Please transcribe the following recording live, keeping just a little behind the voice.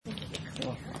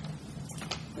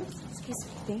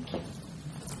Thank you.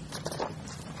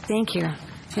 Thank you.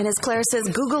 And as Claire says,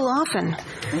 Google often.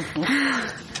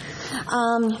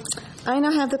 I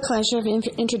now have the pleasure of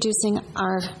introducing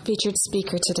our featured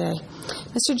speaker today.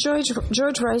 Mr.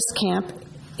 George Reiskamp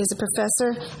is a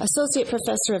associate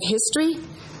professor of history,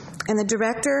 and the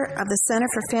director of the Center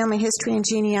for Family History and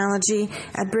Genealogy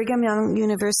at Brigham Young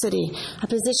University, a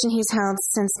position he's held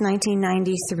since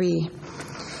 1993.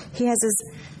 He has his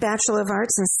Bachelor of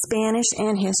Arts in Spanish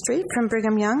and History from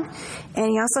Brigham Young, and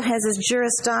he also has his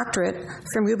Juris Doctorate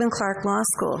from Reuben Clark Law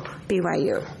School,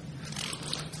 BYU.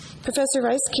 Professor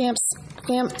Reiskamp's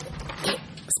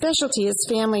specialty is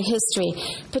family history,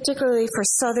 particularly for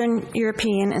Southern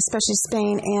European, especially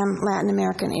Spain and Latin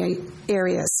American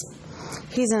areas.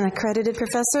 He's an accredited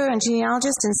professor and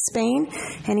genealogist in Spain,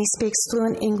 and he speaks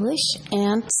fluent English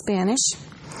and Spanish.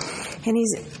 And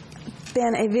he's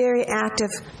been a very active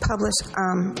published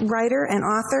writer and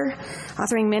author,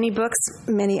 authoring many books,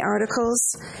 many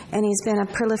articles, and he's been a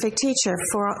prolific teacher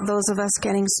for those of us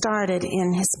getting started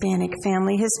in Hispanic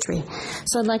family history.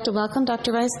 So I'd like to welcome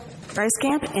Dr.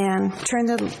 Reiskamp and turn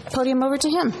the podium over to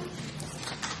him.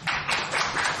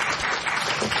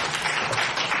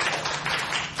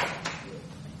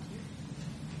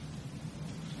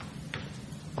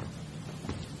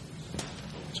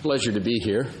 It's a pleasure to be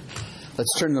here.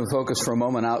 Let's turn the focus for a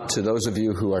moment out to those of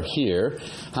you who are here.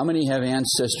 How many have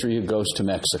ancestry who goes to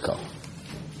Mexico?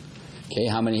 Okay,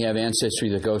 how many have ancestry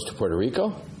that goes to Puerto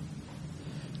Rico?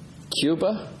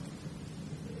 Cuba?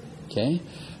 Okay,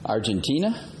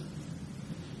 Argentina?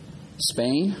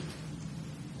 Spain?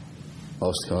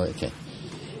 Most, okay.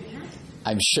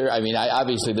 I'm sure,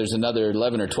 obviously there's another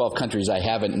 11 or 12 countries I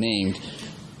haven't named.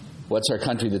 What's our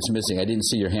country that's missing? I didn't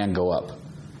see your hand go up.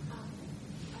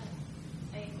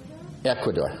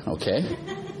 Ecuador, okay.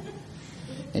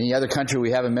 Any other country we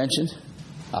haven't mentioned?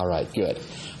 All right, good.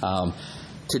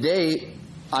 Today,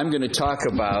 I'm going to talk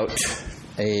about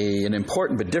an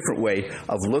important but different way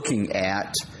of looking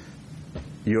at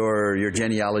your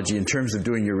genealogy in terms of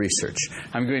doing your research.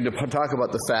 I'm going to talk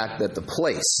about the fact that the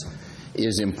place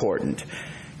is important.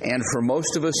 And for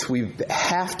most of us, we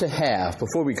have to have,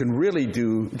 before we can really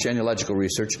do genealogical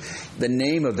research, the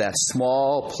name of that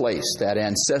small place, that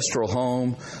ancestral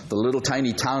home, the little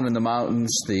tiny town in the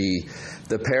mountains, the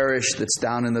parish that's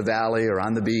down in the valley or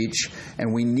on the beach,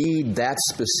 and we need that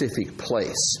specific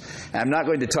place. And I'm not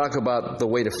going to talk about the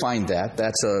way to find that.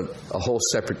 That's a whole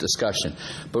separate discussion.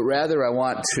 But rather, I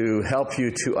want to help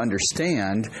you to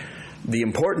understand the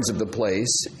importance of the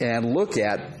place and look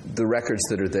at the records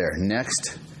that are there.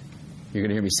 Next. You're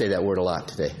going to hear me say that word a lot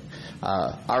today.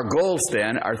 Our goals,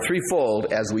 then, are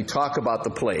threefold as we talk about the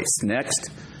place. Next.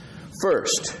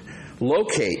 First,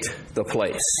 locate the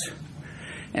place.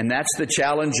 And that's the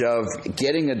challenge of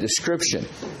getting a description.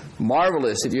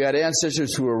 Marvelous. If you had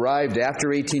ancestors who arrived after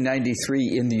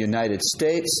 1893 in the United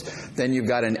States, then you've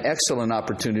got an excellent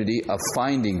opportunity of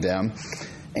finding them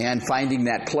and finding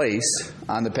that place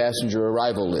on the passenger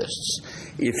arrival lists.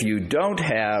 If you don't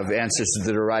have ancestors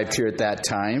that arrived here at that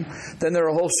time, then there are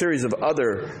a whole series of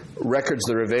other records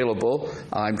that are available.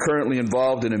 I'm currently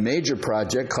involved in a major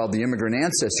project called the Immigrant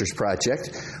Ancestors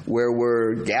Project, where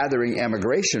we're gathering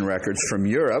emigration records from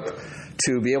Europe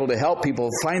to be able to help people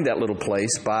find that little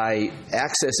place by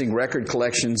accessing record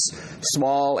collections,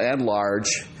 small and large,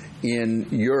 in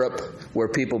Europe, where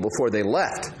people before they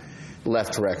left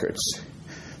records.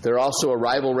 There are also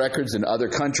arrival records in other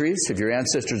countries. If your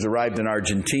ancestors arrived in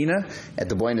Argentina, at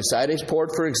the Buenos Aires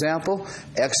port, for example,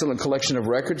 excellent collection of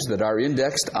records that are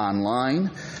indexed online.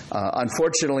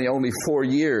 Unfortunately, only 4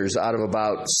 years out of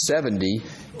about 70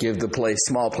 give the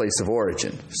small place of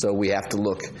origin. So we have to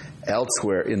look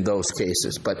elsewhere in those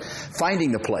cases. But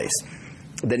finding the place,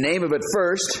 the name of it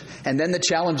first, and then the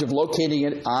challenge of locating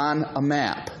it on a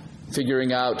map,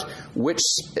 figuring out which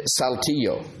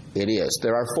Saltillo it is.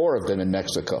 There are 4 of them in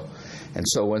Mexico. And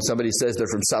so when somebody says they're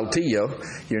from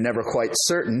Saltillo, you're never quite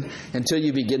certain until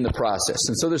you begin the process.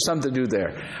 And so there's something to do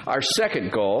there. Our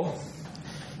second goal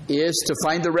is to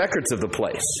find the records of the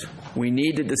place. We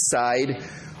need to decide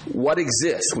what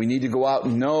exists. We need to go out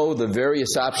and know the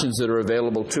various options that are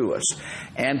available to us.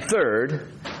 And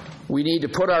third, we need to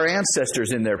put our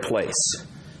ancestors in their place.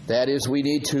 That is, we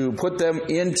need to put them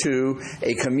into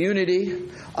a community,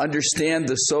 understand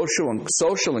the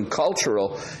social and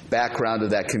cultural background of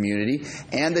that community,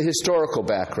 and the historical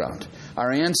background.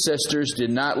 Our ancestors did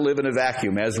not live in a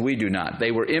vacuum, as we do not.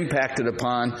 They were impacted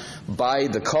upon by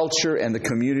the culture and the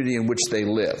community in which they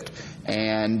lived.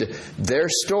 And their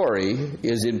story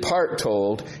is in part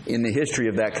told in the history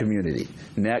of that community.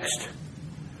 Next.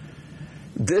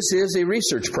 This is a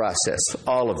research process,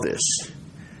 all of this.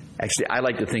 Actually, I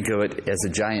like to think of it as a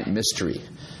giant mystery,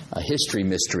 a history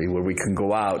mystery where we can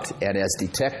go out and as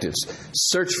detectives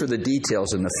search for the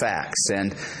details and the facts.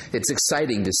 And it's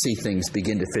exciting to see things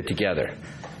begin to fit together.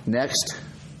 Next,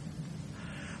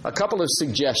 a couple of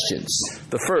suggestions.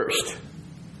 The first,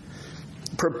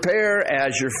 prepare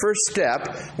as your first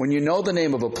step, when you know the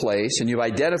name of a place and you've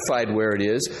identified where it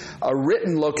is, a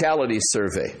written locality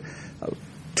survey. A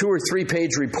 2 or 3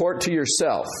 page report to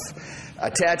yourself.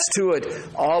 Attach to it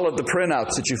all of the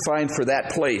printouts that you find for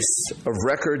that place of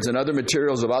records and other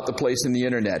materials about the place in the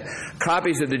internet.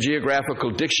 Copies of the geographical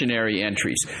dictionary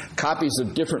entries. Copies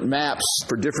of different maps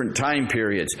for different time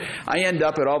periods. I end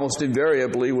up at almost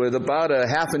invariably with about a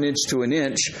half an inch to an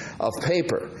inch of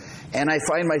paper. And I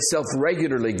find myself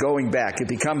regularly going back. It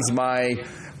becomes my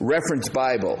reference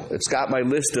Bible. It's got my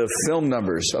list of film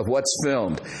numbers of what's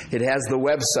filmed. It has the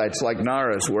websites like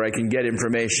NARA's where I can get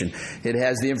information. It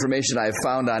has the information I've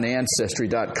found on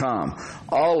Ancestry.com.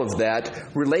 All of that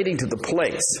relating to the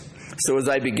place. So as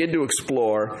I begin to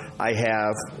explore, I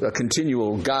have a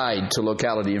continual guide to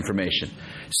locality information.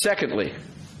 Secondly,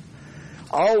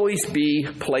 always be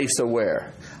place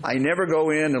aware. I never go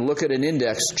in and look at an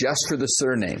index just for the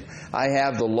surname. I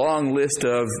have the long list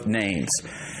of names.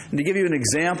 And to give you an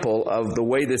example of the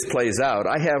way this plays out,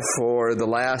 I have for the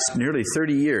last nearly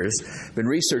 30 years been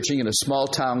researching in a small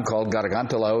town called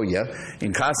Garganta La Olla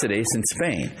in Cáceres in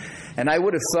Spain. And I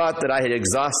would have thought that I had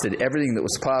exhausted everything that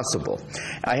was possible.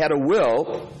 I had a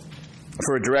will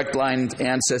for a direct line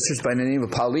ancestors by the name of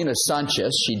Paulina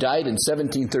Sanchez. She died in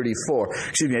 1734.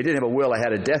 Excuse me, I didn't have a will, I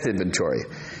had a death inventory.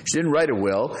 She didn't write a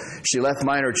will. She left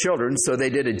minor children, so they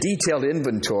did a detailed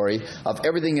inventory of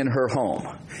everything in her home.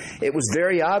 It was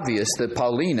very obvious that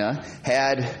Paulina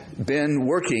had been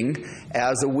working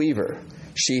as a weaver.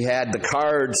 She had the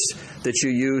cards that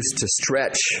you use to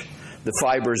stretch the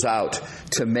fibers out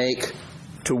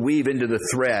to weave into the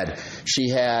thread. She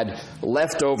had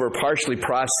leftover, partially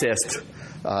processed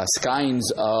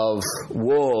skeins of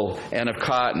wool and of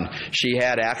cotton. She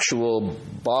had actual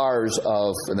bars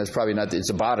of, and that's probably not,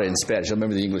 it's a bata in Spanish, I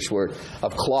remember the English word,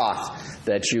 of cloth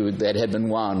that had been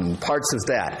wound, parts of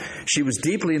that. She was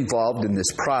deeply involved in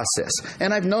this process.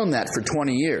 And I've known that for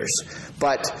 20 years.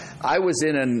 But I was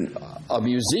in a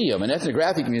museum, an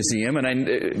ethnographic museum,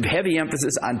 and heavy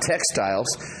emphasis on textiles,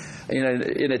 in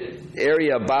an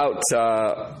area about,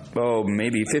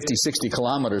 maybe 50, 60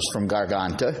 kilometers from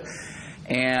Garganta.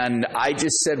 And I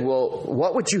just said, well,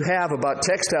 what would you have about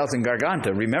textiles in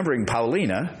Garganta, remembering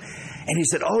Paulina? And he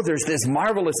said, there's this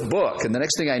marvelous book. And the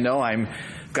next thing I know, I'm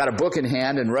got a book in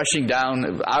hand and rushing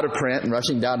down, out of print, and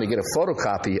rushing down to get a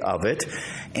photocopy of it.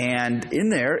 And in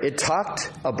there, it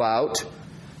talked about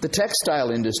the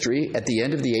textile industry at the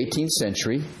end of the 18th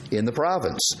century in the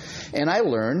province. And I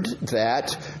learned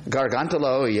that Garganta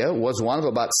La Olla was one of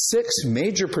about 6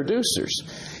 major producers.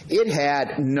 It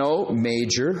had no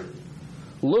major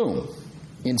loom.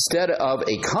 Instead of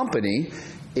a company,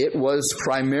 it was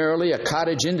primarily a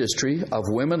cottage industry of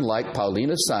women like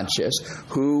Paulina Sanchez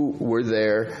who were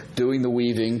there doing the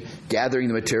weaving, gathering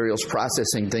the materials,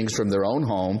 processing things from their own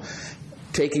home,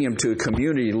 taking them to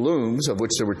community looms, of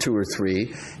which there were 2 or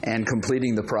 3, and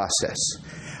completing the process.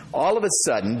 All of a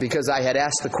sudden, because I had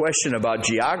asked the question about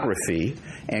geography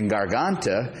and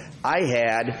Garganta, I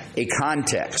had a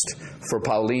context for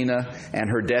Paulina and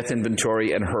her death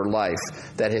inventory and her life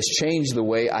that has changed the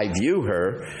way I view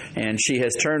her, and she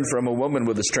has turned from a woman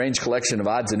with a strange collection of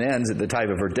odds and ends at the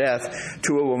time of her death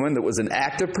to a woman that was an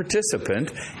active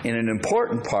participant in an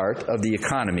important part of the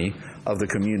economy of the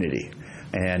community.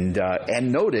 And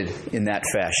noted in that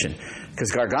fashion,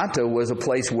 because Garganta was a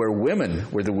place where women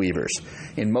were the weavers.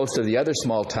 In most of the other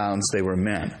small towns, they were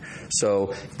men.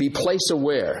 So be place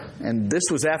aware. And this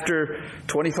was after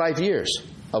 25 years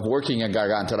of working in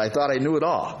Garganta. And I thought I knew it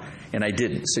all, and I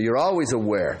didn't. So you're always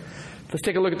aware. Let's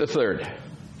take a look at the third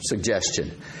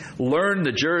suggestion. Learn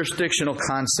the jurisdictional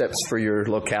concepts for your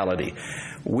locality.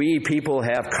 We people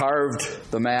have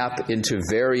carved the map into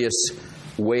various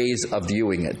ways of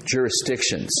viewing it,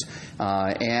 jurisdictions.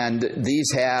 And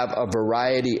these have a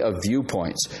variety of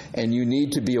viewpoints. And you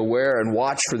need to be aware and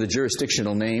watch for the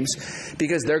jurisdictional names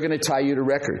because they're going to tie you to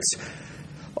records.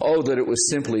 That it was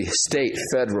simply state,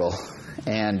 federal,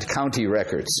 and county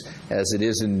records, as it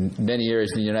is in many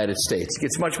areas in the United States. It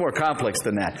gets much more complex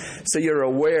than that. So you're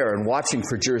aware and watching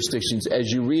for jurisdictions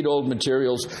as you read old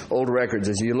materials, old records,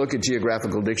 as you look at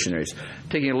geographical dictionaries.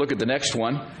 Taking a look at the next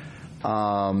one,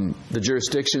 the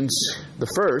jurisdictions, the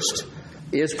first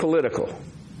is political.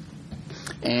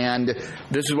 And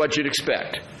this is what you'd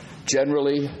expect.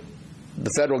 Generally,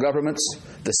 the federal governments,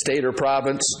 the state or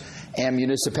province, and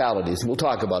municipalities. We'll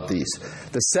talk about these.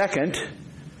 The second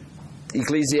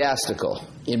ecclesiastical.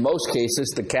 In most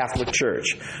cases, the Catholic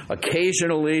Church.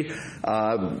 Occasionally,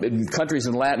 in countries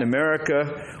in Latin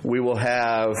America, we will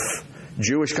have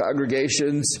Jewish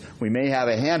congregations. We may have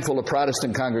a handful of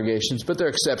Protestant congregations, but they're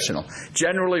exceptional.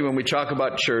 Generally, when we talk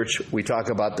about church, we talk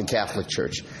about the Catholic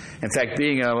Church. In fact,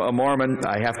 being a Mormon,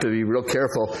 I have to be real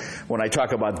careful when I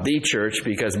talk about the church,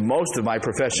 because most of my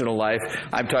professional life,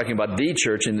 I'm talking about the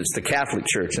church, and it's the Catholic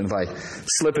Church. And if I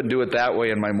slip and do it that way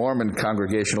in my Mormon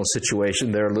congregational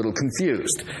situation, they're a little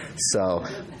confused.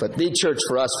 But the church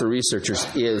for us, for researchers,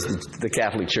 is the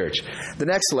Catholic Church. The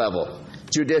next level,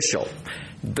 judicial.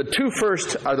 The two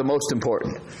first are the most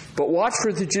important. But watch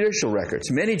for the judicial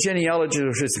records. Many genealogists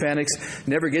of Hispanics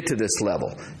never get to this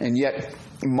level, and yet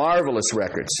marvelous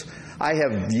records. I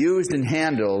have used and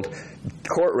handled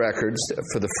court records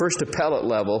for the first appellate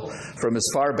level from as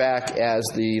far back as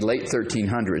the late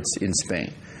 1300s in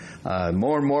Spain.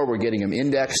 More and more we're getting them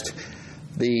indexed.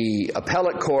 The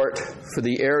appellate court for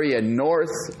the area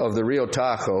north of the Rio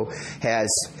Tajo has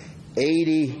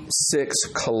 86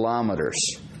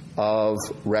 kilometers of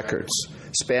records,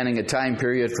 spanning a time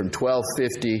period from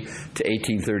 1250 to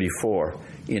 1834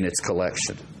 in its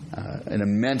collection. An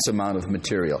immense amount of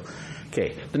material.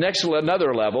 Okay,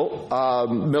 another level,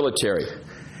 military,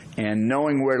 and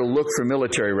knowing where to look for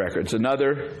military records. The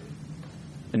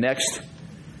next,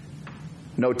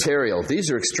 notarial. These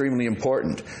are extremely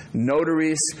important.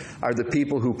 Notaries are the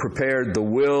people who prepared the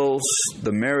wills,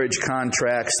 the marriage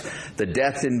contracts, the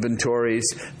death inventories,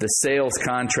 the sales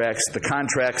contracts, the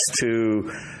contracts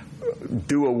to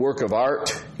do a work of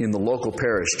art in the local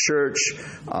parish church.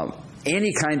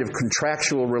 Any kind of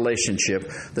contractual relationship,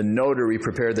 the notary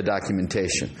prepared the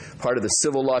documentation. Part of the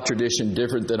civil law tradition,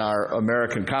 different than our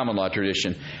American common law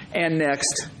tradition. And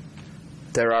next,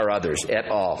 there are others, et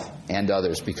al., and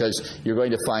others, because you're going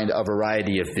to find a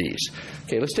variety of these.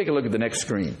 Okay, let's take a look at the next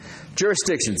screen.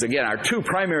 Jurisdictions, again, our two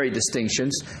primary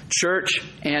distinctions, church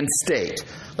and state.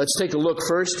 Let's take a look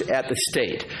first at the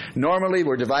state. Normally,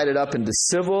 we're divided up into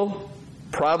civil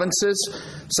provinces,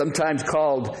 sometimes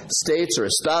called states or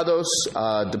estados,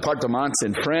 départements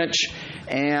in French,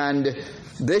 and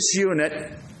this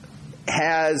unit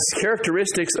has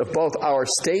characteristics of both our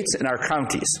states and our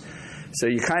counties. So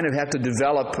you kind of have to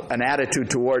develop an attitude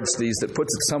towards these that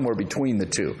puts it somewhere between the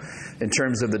two in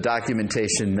terms of the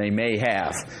documentation they may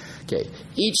have. Okay,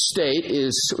 each state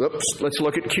is, let's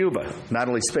look at Cuba. Not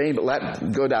only Spain,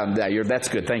 but go down there. That's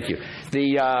good, thank you.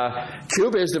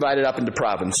 Cuba is divided up into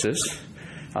provinces,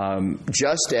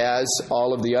 just as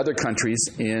all of the other countries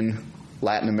in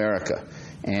Latin America.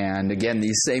 And again,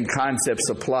 these same concepts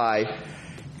apply.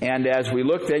 And as we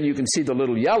look, then you can see the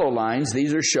little yellow lines.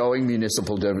 These are showing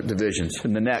municipal divisions.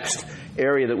 And the next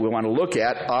area that we want to look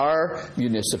at are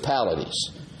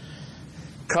municipalities.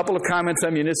 A couple of comments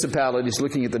on municipalities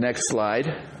looking at the next slide.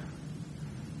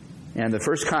 And the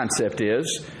first concept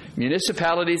is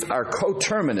municipalities are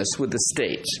coterminous with the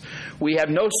states. We have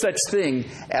no such thing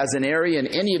as an area in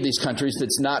any of these countries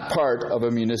that's not part of a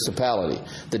municipality,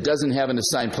 that doesn't have an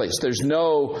assigned place. There's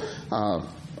no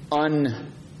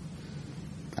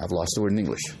I've lost the word in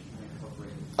English.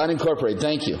 Unincorporated,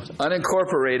 thank you.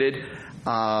 Unincorporated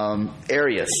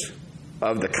areas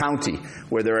of the county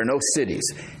where there are no cities.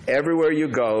 Everywhere you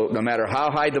go, no matter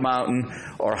how high the mountain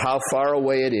or how far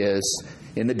away it is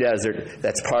in the desert,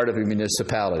 that's part of a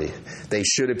municipality. They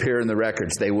should appear in the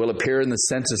records. They will appear in the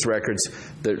census records,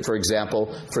 for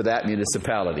example, for that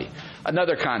municipality.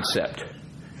 Another concept.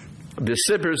 The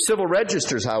civil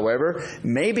registers, however,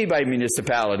 may be by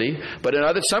municipality, but in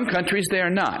some countries they are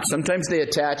not. Sometimes they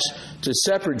attach to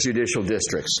separate judicial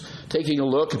districts. Taking a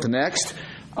look at the next,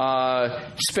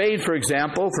 Spain, for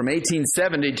example, from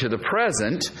 1870 to the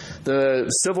present, the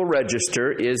civil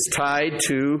register is tied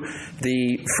to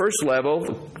the first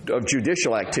level of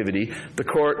judicial activity, the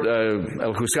court,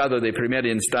 el juzgado de primera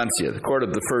instancia, the court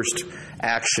of the first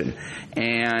action.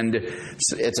 And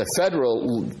it's a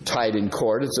federal tied-in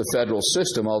court. It's a federal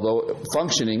system, although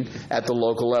functioning at the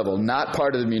local level, not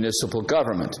part of the municipal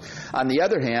government. On the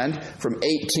other hand, from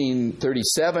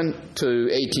 1837 to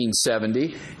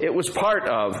 1870, it was part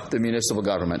of the municipal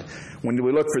government. When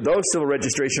we look for those civil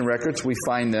registration records, we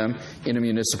find them in a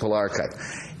municipal archive.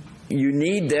 You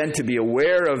need then to be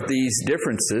aware of these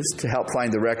differences to help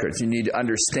find the records. You need to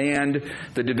understand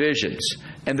the divisions.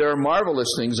 And there are marvelous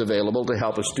things available to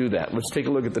help us do that. Let's take a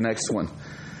look at the next one.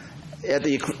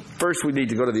 First, we need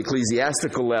to go to the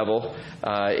ecclesiastical level.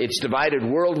 It's divided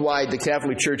worldwide, the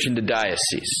Catholic Church, into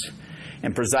dioceses.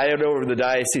 And presided over the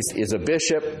diocese is a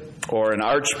bishop or an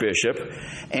archbishop.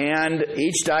 And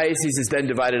each diocese is then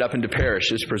divided up into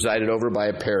parishes, presided over by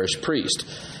a parish priest.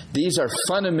 These are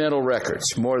fundamental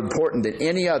records, more important than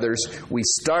any others. We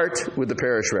start with the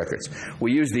parish records.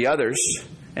 We use the others,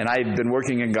 and I've been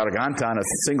working in Garganta on a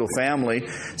single family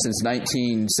since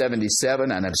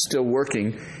 1977, and I'm still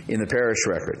working in the parish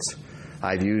records.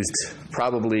 I've used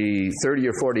probably 30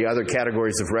 or 40 other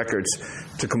categories of records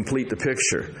to complete the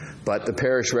picture. But the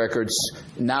parish records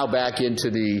now back into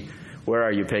the, where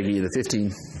are you, Peggy, the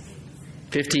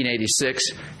 1586,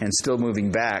 and still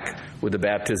moving back with the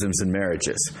baptisms and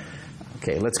marriages.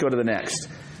 Okay, let's go to the next.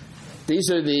 These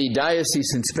are the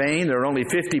dioceses in Spain. There are only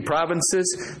 50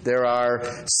 provinces. There are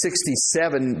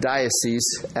 67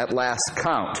 dioceses at last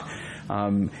count.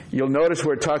 You'll notice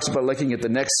where it talks about, looking at the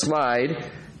next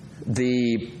slide,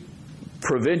 the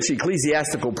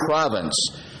ecclesiastical province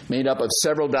made up of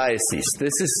several dioceses.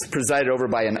 This is presided over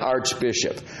by an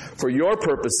archbishop. For your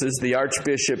purposes, the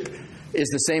archbishop is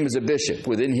the same as a bishop.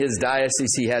 Within his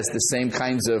diocese, he has the same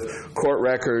kinds of court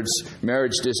records,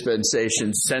 marriage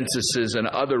dispensations, censuses, and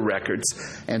other records.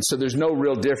 And so there's no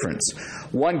real difference.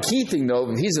 One key thing,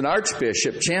 though, if he's an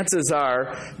archbishop, chances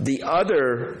are the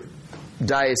other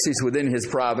dioceses within his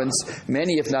province,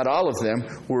 many if not all of them,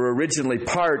 were originally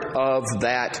part of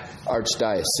that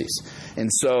archdiocese. And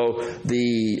so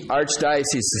the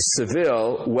archdiocese of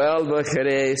Seville, Huelva,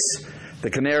 Jerez, the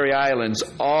Canary Islands,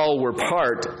 all were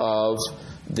part of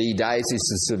the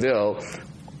Diocese of Seville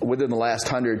within the last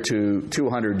 100 to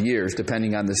 200 years,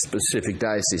 depending on the specific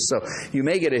diocese. So you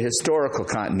may get a historical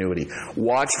continuity.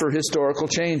 Watch for historical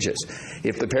changes.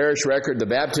 If the parish record, the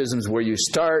baptisms where you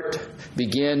start,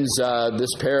 begins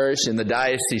this parish in the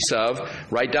diocese of,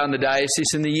 write down the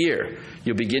diocese in the year.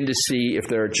 You'll begin to see if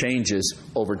there are changes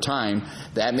over time.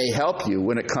 That may help you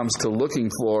when it comes to looking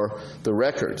for the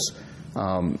records.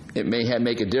 It may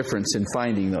make a difference in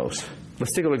finding those.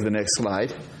 Let's take a look at the next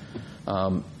slide.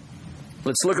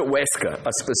 Let's look at Huesca,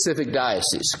 a specific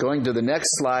diocese. Going to the next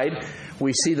slide,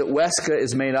 we see that Huesca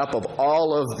is made up of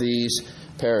all of these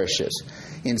parishes.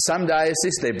 In some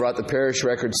dioceses, they brought the parish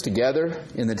records together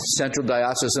in the Central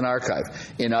Diocesan Archive.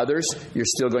 In others, you're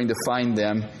still going to find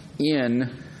them in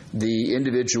the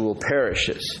individual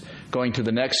parishes. Going to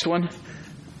the next one.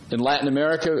 In Latin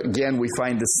America, again, we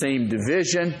find the same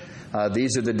division.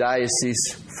 These are the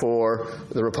dioceses for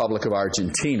the Republic of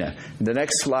Argentina. The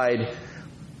next slide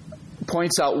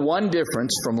points out one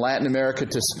difference from Latin America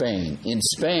to Spain. In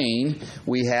Spain,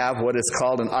 we have what is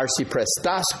called an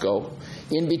arciprestazgo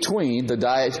in between the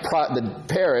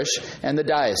parish and the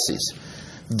diocese.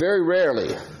 Very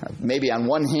rarely, maybe on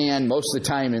one hand, most of the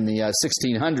time in the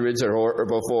 1600s or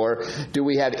before, do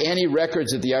we have any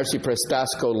records at the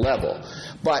arciprestazgo level.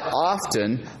 But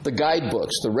often, the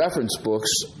guidebooks, the reference books,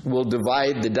 will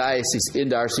divide the diocese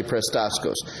into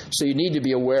arciprestazgos. So you need to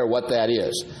be aware what that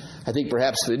is. I think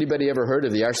perhaps, anybody ever heard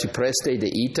of the Arcipreste de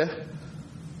Ita?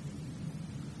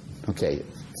 Okay.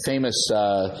 Famous,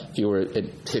 if you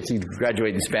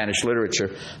graduate in Spanish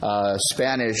literature,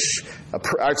 Spanish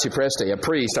arcipreste,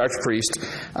 archpriest,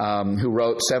 who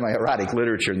wrote semi-erotic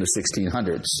literature in the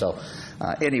 1600s. So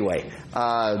anyway,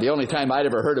 the only time I'd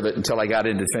ever heard of it until I got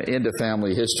into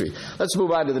family history. Let's move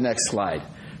on to the next slide.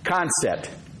 Concept.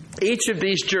 Each of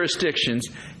these jurisdictions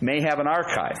may have an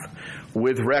archive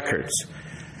with records.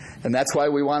 And that's why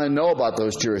we want to know about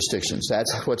those jurisdictions.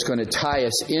 That's what's going to tie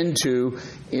us into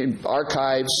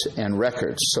archives and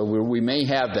records. So we may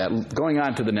have that. Going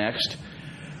on to the next.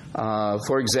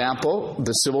 For example,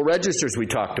 the civil registers we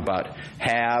talked about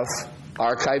have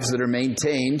archives that are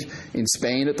maintained in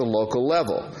Spain at the local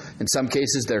level. In some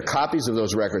cases, they're copies of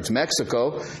those records.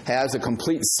 Mexico has a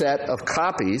complete set of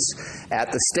copies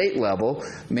at the state level,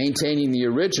 maintaining the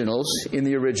originals in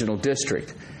the original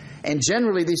district. And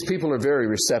generally, these people are very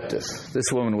receptive.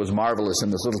 This woman was marvelous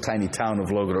in this little tiny town of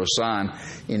Logrosan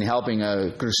in helping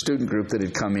a student group that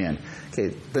had come in. Okay,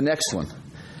 the next one.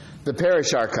 The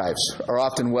parish archives are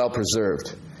often well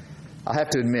preserved. I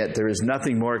have to admit, there is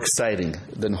nothing more exciting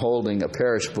than holding a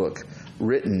parish book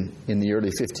written in the early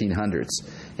 1500s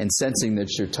and sensing that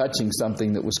you're touching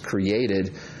something that was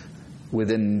created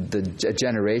within a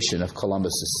generation of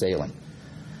Columbus's sailing,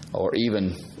 or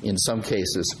even, in some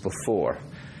cases, before.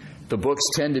 The books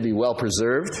tend to be well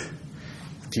preserved.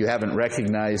 If you haven't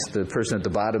recognized the person at the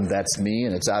bottom, that's me,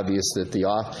 and it's obvious that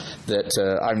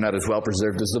I'm not as well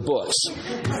preserved as the books.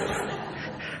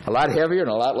 A lot heavier and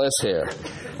a lot less hair.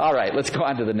 All right, let's go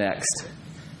on to the next.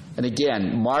 And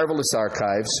again, marvelous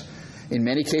archives. In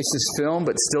many cases film,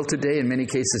 but still today in many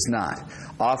cases not.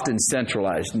 Often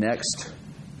centralized. Next.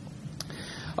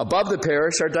 Above the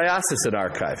parish are diocesan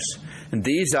archives. And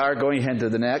these are, going ahead to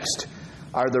the next,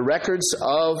 are the records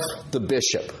of the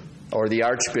bishop or the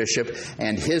archbishop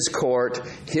and his court,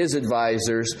 his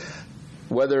advisors,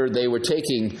 whether they were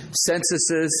taking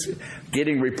censuses,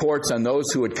 getting reports on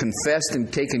those who had confessed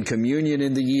and taken communion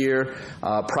in the year,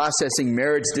 processing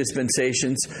marriage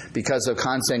dispensations because of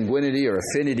consanguinity or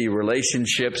affinity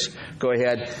relationships. Go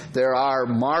ahead. There are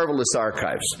marvelous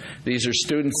archives. These are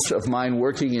students of mine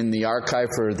working in the archive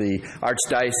for the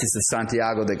Archdiocese of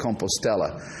Santiago de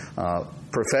Compostela,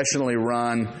 professionally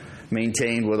run,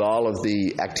 maintained with all of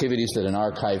the activities that an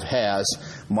archive has.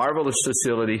 Marvelous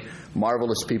facility,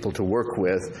 marvelous people to work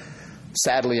with.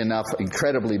 Sadly enough,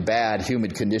 incredibly bad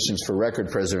humid conditions for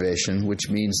record preservation, which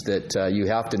means that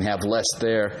you often have less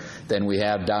there than we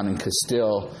have down in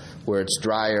Castile, where it's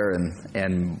drier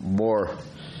and more,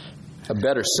 a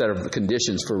better set of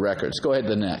conditions for records. Go ahead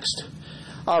to the next.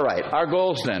 All right, our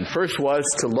goals then. First was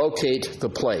to locate the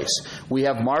place. We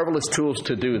have marvelous tools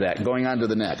to do that. Going on to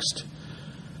the next.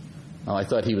 Oh, I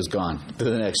thought he was gone. To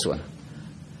the next one.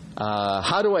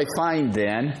 How do I find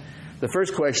then? The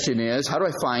first question is, how do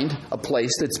I find a place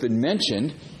that's been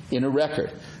mentioned in a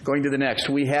record? Going to the next.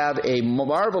 We have a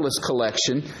marvelous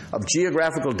collection of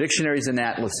geographical dictionaries and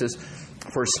atlases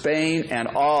for Spain and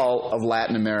all of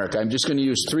Latin America. I'm just going to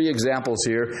use 3 examples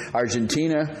here: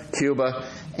 Argentina, Cuba,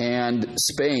 and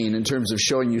Spain, in terms of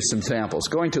showing you some samples.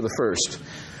 Going to the first.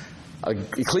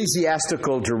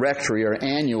 Ecclesiastical Directory, or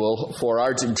Annual, for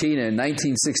Argentina in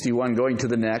 1961, going to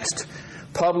the next,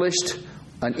 published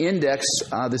an index.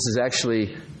 This is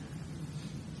actually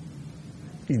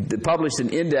published an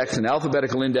index, an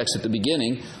alphabetical index at the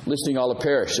beginning, listing all the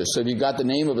parishes. So if you've got the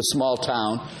name of a small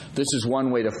town, this is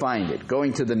one way to find it.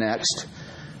 Going to the next,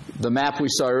 the map we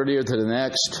saw earlier, to the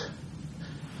next.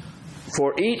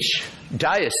 For each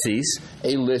diocese,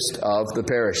 a list of the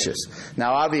parishes.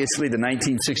 Now, obviously, the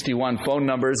 1961 phone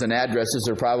numbers and addresses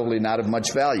are probably not of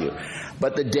much value.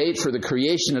 But the date for the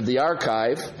creation of the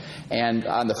archive, and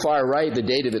on the far right, the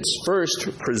date of its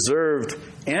first preserved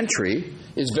entry,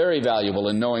 is very valuable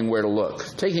in knowing where to look.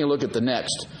 Taking a look at the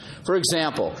next. For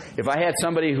example, if I had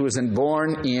somebody who was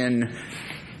born in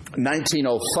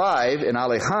 1905 in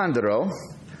Alejandro,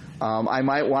 I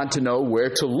might want to know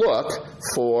where to look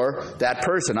for that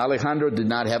person. Alejandro did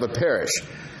not have a parish.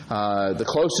 The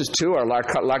closest two are La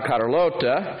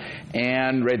Carlota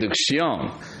and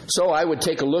Reducción. So I would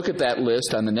take a look at that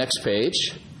list on the next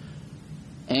page,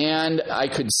 and I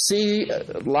could see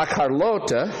La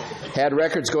Carlota had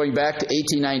records going back to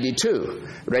 1892.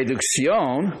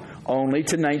 Reducción only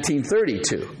to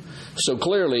 1932. So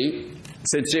clearly,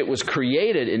 since it was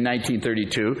created in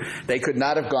 1932, they could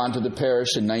not have gone to the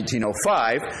parish in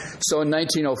 1905. So in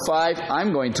 1905,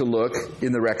 I'm going to look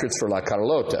in the records for La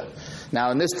Carlota. Now,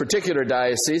 in this particular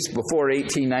diocese, before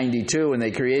 1892, when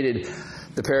they created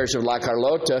the parish of La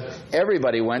Carlota,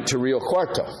 everybody went to Rio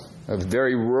Cuarto, a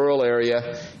very rural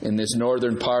area in this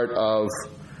northern part of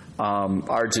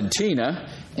Argentina,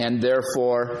 and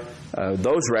therefore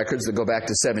those records that go back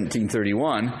to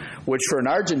 1731, which for an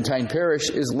Argentine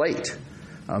parish is late.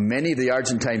 Many of the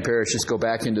Argentine parishes go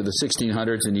back into the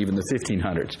 1600s and even the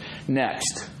 1500s.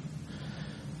 Next.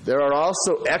 There are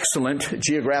also excellent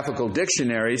geographical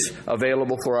dictionaries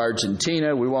available for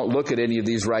Argentina. We won't look at any of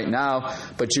these right now,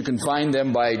 but you can find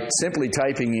them by simply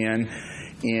typing in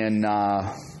an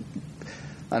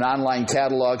online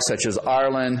catalog such as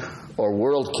Arlen or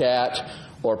WorldCat,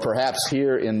 or perhaps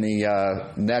here in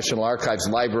the National Archives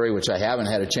Library, which I haven't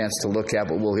had a chance to look at,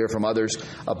 but we'll hear from others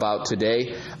about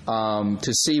today,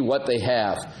 to see what they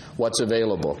have, what's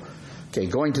available. Okay,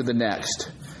 going to the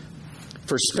next.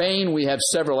 For Spain, we have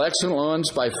several excellent ones.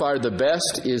 By far the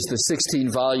best is the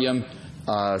 16-volume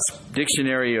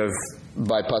dictionary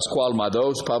by Pascual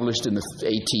Madoz, published in the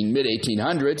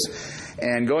mid-1800s.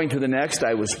 And going to the next,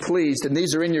 I was pleased, and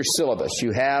these are in your syllabus.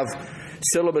 You have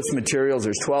syllabus materials.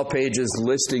 There's 12 pages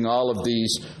listing all of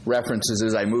these references.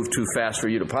 As I move too fast for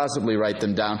you to possibly write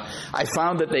them down, I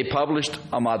found that they published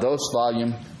a Madoz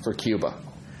volume for Cuba.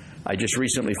 I just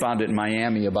recently found it in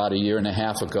Miami about a year and a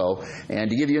half ago. And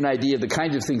to give you an idea of the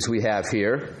kinds of things we have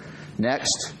here,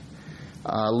 next,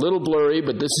 a little blurry,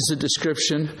 but this is a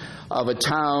description of a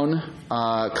town,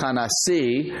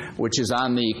 Canasi, which is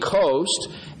on the coast,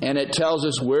 and it tells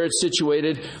us where it's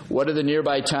situated, what are the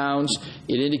nearby towns.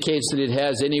 It indicates that it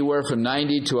has anywhere from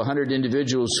 90 to 100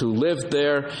 individuals who live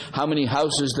there, how many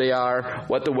houses they are,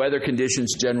 what the weather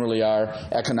conditions generally are,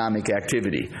 economic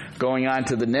activity. Going on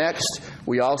to the next,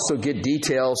 We also get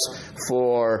details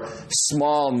for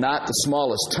small, not the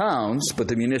smallest towns, but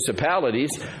the municipalities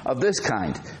of this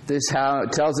kind. This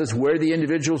tells us where the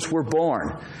individuals were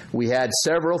born. We had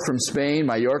several from Spain: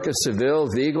 Mallorca, Seville,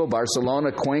 Vigo,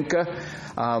 Barcelona, Cuenca,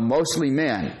 mostly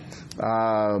men.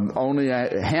 Only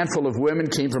a handful of women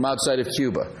came from outside of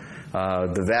Cuba.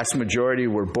 The vast majority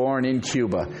were born in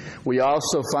Cuba. We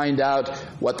also find out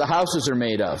what the houses are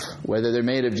made of, whether they're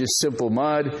made of just simple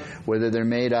mud, whether they're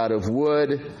made out of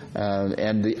wood,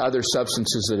 and the other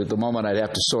substances that at the moment I'd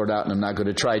have to sort out, and I'm not going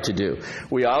to try to do.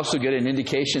 We also get an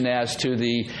indication as to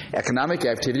the economic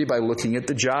activity by looking at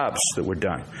the jobs that were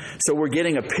done. So we're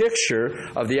getting a picture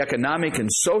of the economic and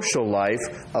social life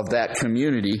of that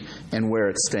community and where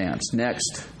it stands.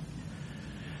 Next.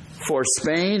 For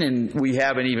Spain, and we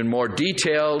have an even more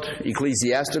detailed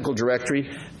ecclesiastical directory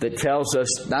that tells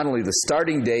us not only the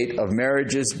starting date of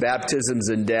marriages, baptisms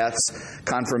and deaths,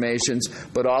 confirmations,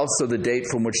 but also the date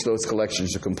from which those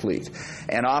collections are complete.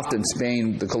 And often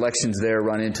Spain, the collections there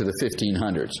run into the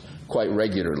 1500s quite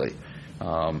regularly.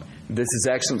 This is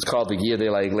excellent. It's called the Guía de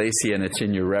la Iglesia, and it's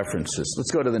in your references. Let's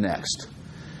go to the next.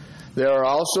 There are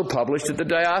also published at the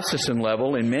diocesan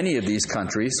level in many of these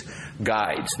countries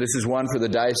guides. This is one for the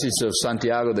Diocese of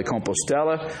Santiago de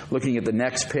Compostela. Looking at the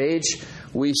next page,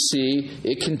 we see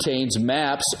it contains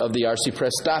maps of the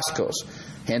arciprestazgos.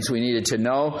 Hence, we needed to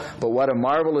know, but what a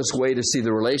marvelous way to see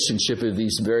the relationship of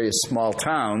these various small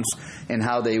towns and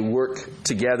how they work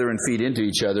together and feed into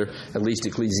each other, at least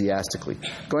ecclesiastically.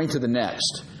 Going to the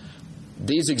next.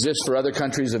 These exist for other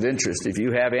countries of interest. If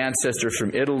you have ancestors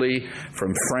from Italy,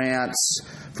 from France,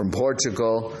 from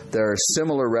Portugal, there are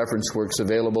similar reference works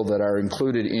available that are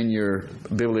included in your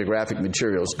bibliographic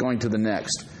materials. Going to the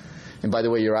next. And by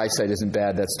the way, your eyesight isn't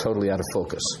bad. That's totally out of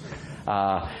focus.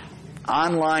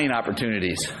 Online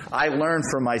opportunities. I learn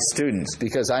from my students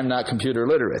because I'm not computer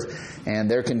literate, and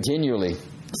they're continually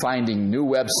finding new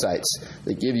websites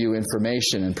that give you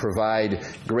information and provide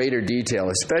greater detail,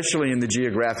 especially in the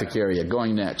geographic area.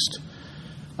 Going next.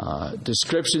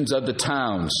 Descriptions of the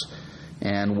towns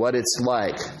and what it's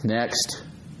like. Next.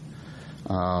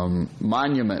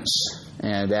 Monuments,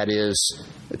 and that is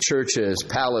churches,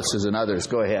 palaces, and others.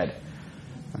 Go ahead.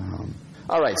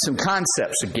 All right, some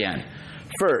concepts again.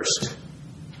 First,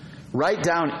 write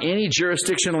down any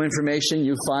jurisdictional information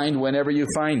you find whenever you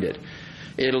find it.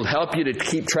 It'll help you to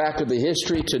keep track of the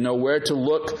history, to know where to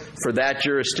look for that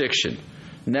jurisdiction.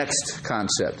 Next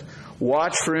concept.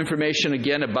 Watch for information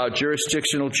again about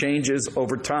jurisdictional changes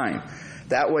over time.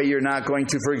 That way you're not going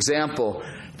to, for example,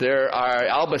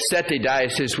 Albacete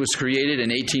Diocese was created in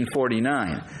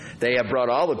 1849. They have brought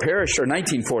all the parish, or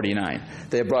 1949.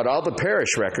 They have brought all the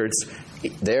parish records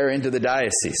there into the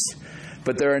diocese.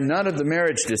 But there are none of the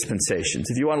marriage dispensations.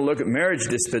 If you want to look at marriage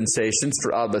dispensations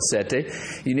for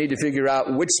Albacete, you need to figure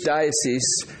out which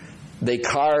diocese they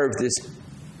carved this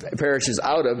parishes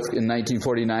out of in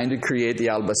 1949 to create the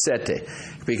Albacete.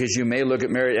 Because you may look at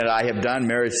marriage, and I have done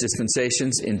marriage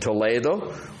dispensations in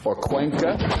Toledo, or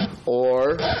Cuenca,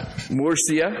 or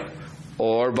Murcia,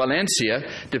 or Valencia,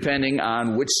 depending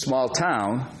on which small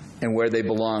town and where they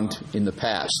belonged in the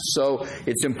past. So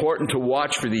it's important to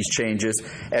watch for these changes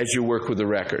as you work with the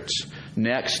records.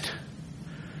 Next.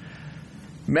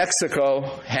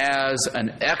 Mexico has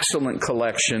an excellent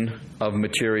collection of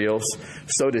materials.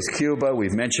 So does Cuba.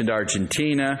 We've mentioned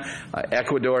Argentina.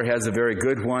 Ecuador has a very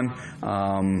good one.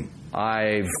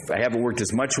 I haven't worked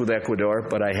as much with Ecuador,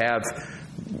 but I have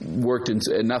worked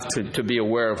enough to be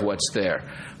aware of what's there.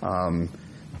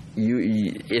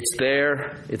 It's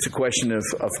there. It's a question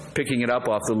of picking it up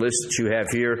off the list that you have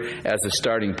here as a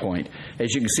starting point.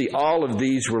 As you can see, all of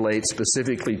these relate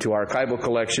specifically to archival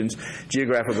collections,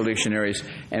 geographical dictionaries,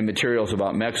 and materials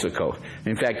about Mexico.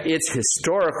 In fact, its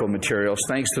historical materials,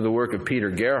 thanks to the work of Peter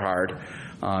Gerhard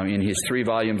in his 3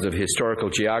 volumes of historical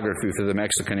geography for the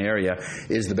Mexican area,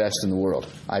 is the best in the world.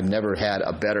 I've never had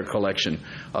a better collection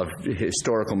of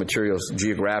historical materials,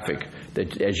 geographic,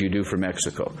 as you do for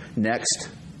Mexico. Next.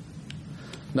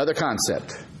 Another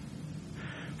concept.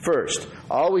 First,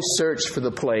 always search for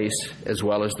the place as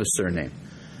well as the surname.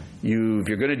 If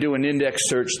you're going to do an index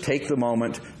search, take the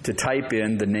moment to type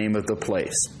in the name of the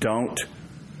place. Don't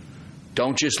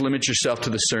just limit yourself to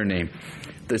the surname.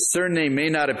 The surname may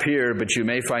not appear, but you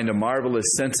may find a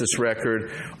marvelous census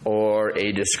record or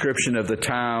a description of the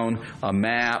town, a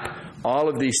map. All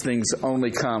of these things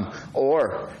only come,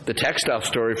 or the textile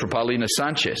story for Paulina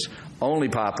Sanchez, only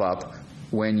pop up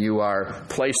when you are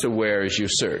place aware as you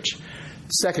search.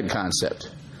 Second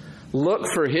concept. Look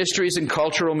for histories and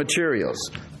cultural materials.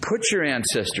 Put your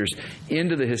ancestors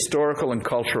into the historical and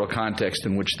cultural context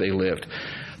in which they lived.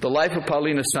 The life of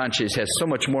Paulina Sanchez has so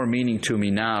much more meaning to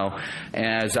me now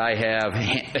as I have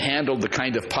handled the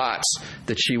kind of pots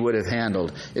that she would have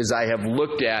handled, as I have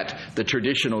looked at the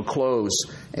traditional clothes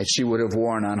that she would have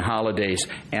worn on holidays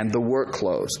and the work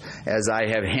clothes, as I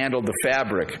have handled the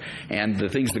fabric and the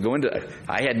things that go into it.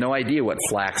 I had no idea what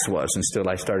flax was until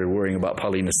I started worrying about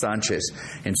Paulina Sanchez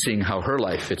and seeing how her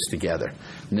life fits together.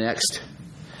 Next.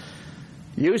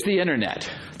 Use the internet.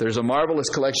 There's a marvelous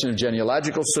collection of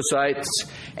genealogical sites,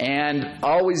 and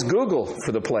always Google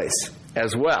for the place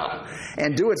as well,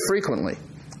 and do it frequently.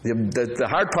 The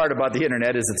hard part about the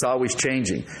internet is it's always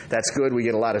changing. That's good. We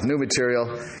get a lot of new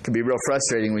material. It can be real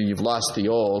frustrating when you've lost the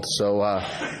old, so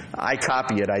I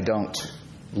copy it. I don't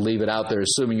leave it out there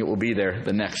assuming it will be there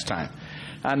the next time.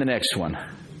 On the next one.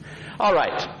 All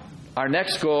right. Our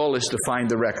next goal is to find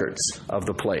the records of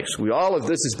the place. All of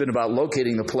this has been about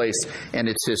locating the place and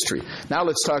its history. Now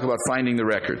let's talk about finding the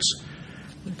records.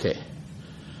 Okay.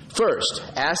 First,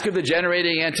 ask if the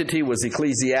generating entity was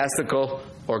ecclesiastical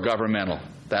or governmental.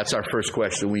 That's our first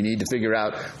question. We need to figure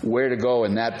out where to go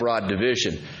in that broad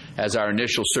division as our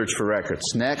initial search for records.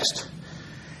 Next.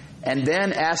 And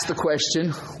then ask the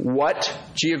question, what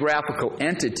geographical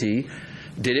entity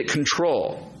did it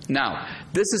control? Now,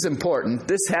 this is important.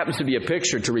 This happens to be a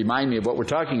picture to remind me of what we're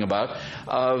talking about,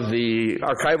 of the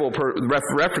archival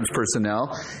reference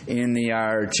personnel in the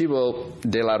Archivo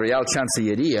de la Real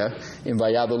Chancillería in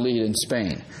Valladolid in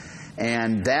Spain.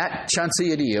 And that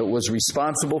Chancillería was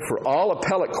responsible for all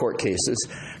appellate court cases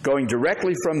going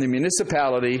directly from the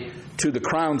municipality to the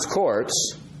Crown's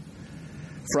courts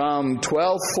from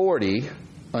 1240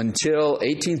 until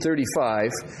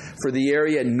 1835 for the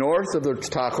area north of the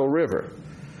Tajo River.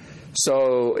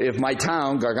 So if my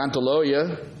town,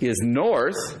 Gargantoloya, is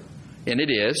north, and it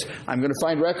is, I'm going to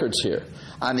find records here.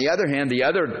 On the other hand, the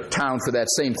other town for that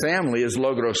same family is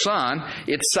Logrosan.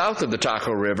 It's south of the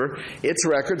Tajo River. Its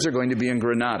records are going to be in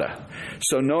Granada.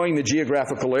 So knowing the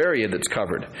geographical area that's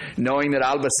covered, knowing that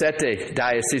Albacete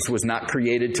Diocese was not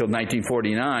created till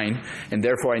 1949, and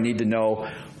therefore I need to know,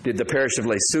 did the parish of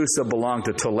Lesusa belong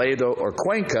to Toledo or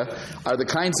Cuenca, are the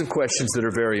kinds of questions that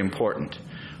are very important.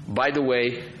 By the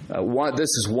way, this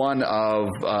is one of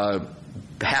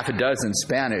half a dozen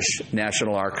Spanish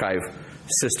National Archive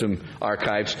System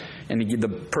archives, and the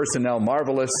personnel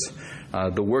marvelous.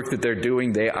 The work that they're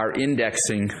doing, they are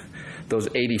indexing those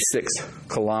 86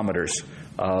 kilometers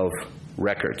of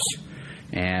records,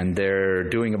 and they're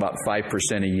doing about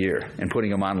 5% a year and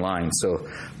putting them online. So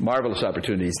marvelous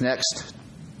opportunities. Next.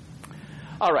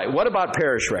 All right, what about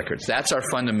parish records? That's our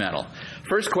fundamental.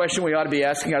 First question we ought to be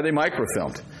asking, are they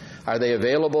microfilmed? Are they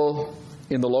available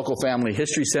in the local family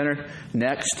history center?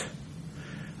 Next.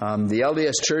 The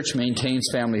LDS Church maintains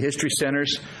family history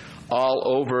centers all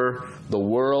over the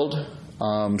world,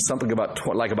 something about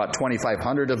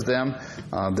 2,500 of them.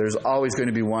 There's always going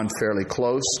to be one fairly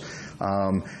close.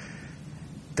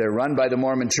 They're run by the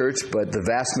Mormon Church, but the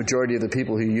vast majority of the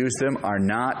people who use them are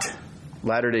not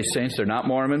Latter-day Saints. They're not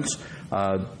Mormons.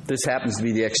 This happens to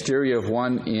be the exterior of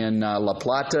one in La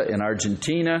Plata in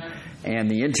Argentina and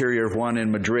the interior of one in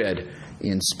Madrid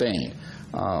in Spain.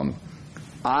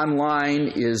 Online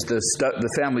is the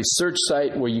family search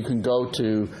site where you can go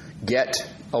to get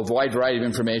a wide variety of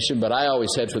information, but I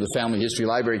always head for the Family History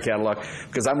Library catalog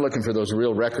because I'm looking for those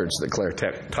real records that Claire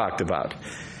talked about.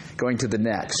 Going to the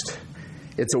next.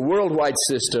 It's a worldwide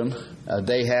system.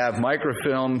 They have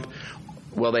microfilmed,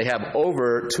 well, they have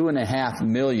over 2.5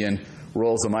 million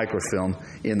rolls of microfilm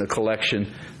in the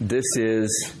collection. This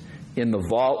is in the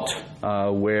vault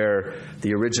where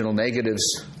the original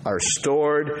negatives are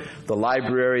stored. The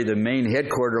library, the main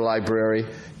headquarter library,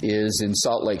 is in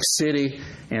Salt Lake City,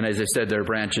 and as I said, there are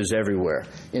branches everywhere.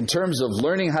 In terms of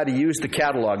learning how to use the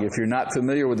catalog, if you're not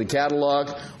familiar with the catalog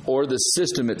or the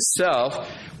system itself,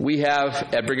 we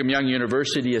have at Brigham Young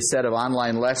University a set of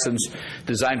online lessons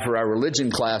designed for our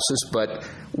religion classes, but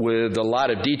with a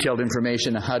lot of detailed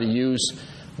information on how to use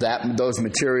those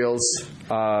materials,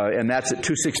 and that's at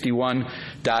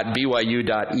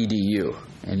 261.byu.edu,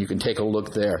 and you can take a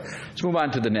look there. Let's move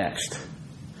on to the next.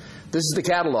 This is the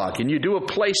catalog, and you do a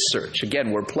place search.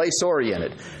 Again, we're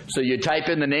place-oriented. So you type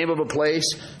in the name of a place,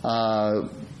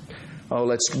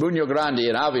 let's Buño Grande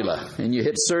in Avila, and you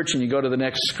hit search and you go to the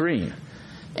next screen.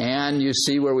 And you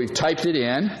see where we've typed it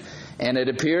in, and it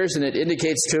appears and it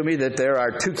indicates to me that there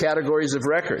are two categories of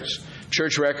records: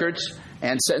 church records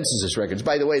and census records.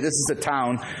 By the way, this is a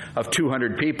town of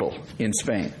 200 people in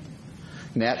Spain.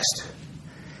 Next.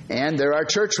 And there are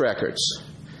church records.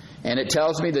 And it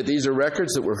tells me that these are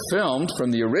records that were filmed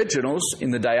from the originals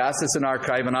in the Diocesan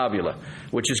Archive in Avila,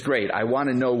 which is great. I want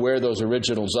to know where those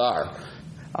originals are.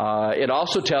 It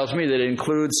also tells me that it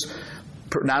includes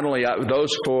not only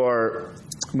those for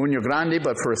Muñoz Grande,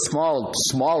 but for a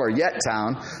smaller yet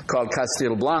town called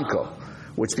Castilblanco,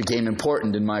 which became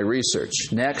important in my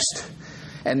research. Next,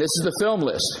 and this is the film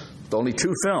list, only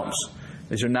 2 films.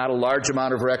 These are not a large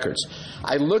amount of records.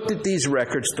 I looked at these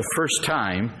records the first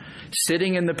time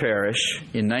sitting in the parish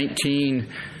in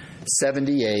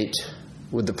 1978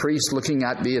 with the priest looking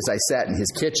at me as I sat in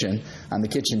his kitchen on the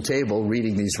kitchen table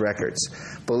reading these records.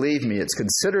 Believe me, it's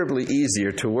considerably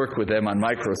easier to work with them on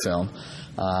microfilm.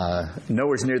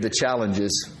 Nowhere near the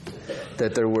challenges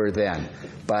that there were then.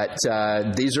 But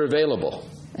these are available,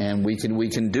 and we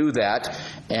can do that.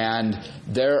 And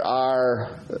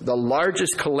the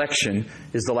largest collection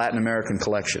is the Latin American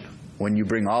collection. When you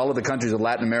bring all of the countries of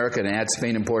Latin America and add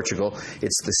Spain and Portugal,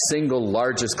 it's the single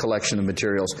largest collection of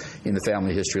materials in the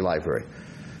Family History Library.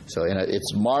 So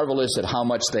it's marvelous at how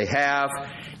much they have.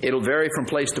 It'll vary from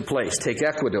place to place. Take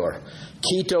Ecuador.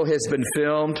 Quito has been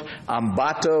filmed.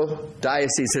 Ambato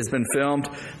Diocese has been filmed,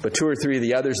 but 2 or 3 of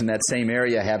the others in that same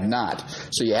area have not.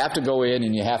 So you have to go in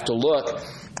and you have to look,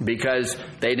 because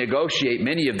they negotiate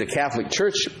many of the Catholic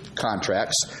Church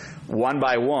contracts one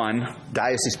by one,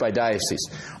 diocese by diocese.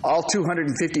 All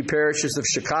 250 parishes of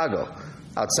Chicago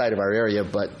outside of our area,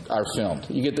 but are filmed.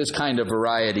 You get this kind of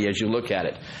variety as you look at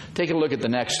it. Take a look at the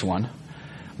next one.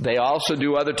 They also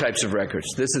do other types of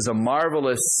records. This is a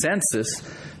marvelous census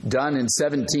done in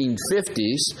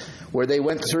 1750s where they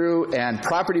went through and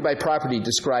property by property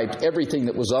described everything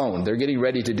that was owned. They're getting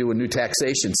ready to do a new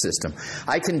taxation system.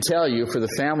 I can tell you for the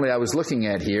family I was looking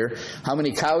at here how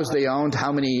many cows they owned,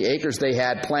 how many acres they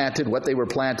had planted, what they were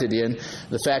planted in,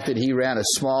 the fact that he ran a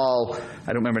small, I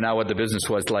don't remember now what the business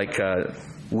was, like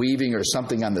weaving or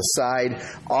something on the side.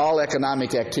 All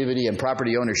economic activity and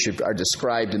property ownership are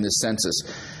described in this census.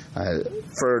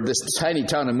 For this tiny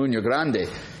town of Muñoz Grande,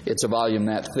 it's a volume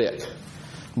that thick.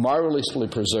 Marvelously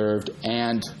preserved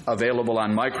and available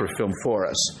on microfilm for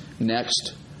us.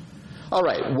 Next. All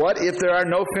right, what if there are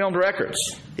no filmed records?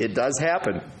 It does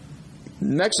happen.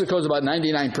 Mexico is about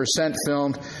 99%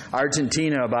 filmed,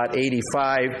 Argentina about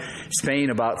 85%, Spain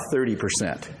about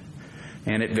 30%.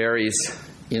 And it varies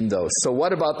in those. So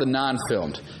what about the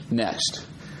non-filmed? Next.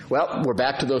 Well, we're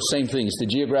back to those same things. The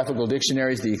geographical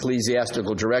dictionaries, the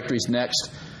ecclesiastical directories next,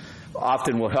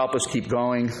 often will help us keep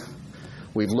going.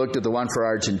 We've looked at the one for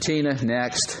Argentina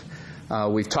next.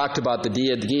 We've talked about the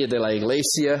Guía de la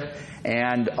Iglesia,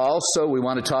 and also we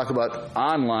want to talk about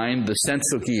online the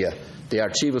Censo Guía, the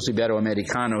Archivos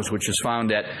Iberoamericanos, which is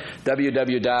found at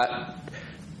www.aer.es.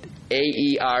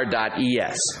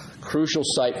 Crucial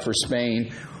site for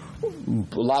Spain. A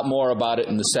lot more about it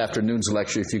in this afternoon's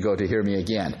lecture if you go to hear me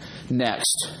again.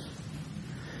 Next.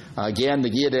 Again, the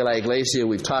Guía de la Iglesia,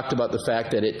 we've talked about the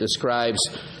fact that it describes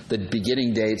the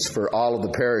beginning dates for all of the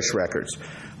parish records.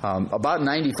 About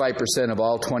 95% of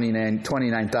all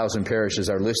 29,000 parishes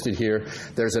are listed here.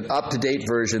 There's an up-to-date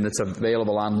version that's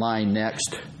available online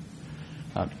next.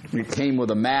 It came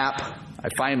with a map. I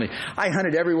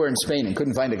hunted everywhere in Spain and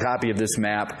couldn't find a copy of this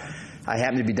map. I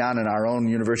happened to be down in our own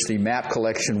university map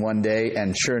collection one day,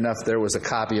 and sure enough, there was a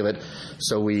copy of it.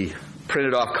 So we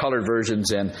printed off colored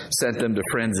versions and sent them to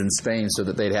friends in Spain so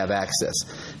that they'd have access.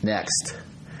 Next.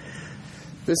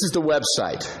 This is the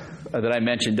website that I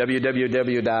mentioned,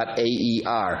 www.aer,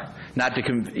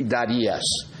 .es.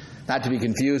 Not to be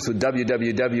confused with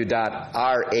www.rae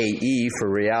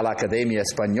for Real Academia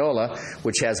Española,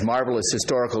 which has marvelous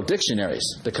historical dictionaries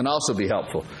that can also be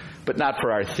helpful, but not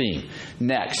for our theme.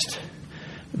 Next.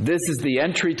 This is the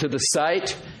entry to the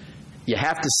site. You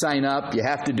have to sign up. You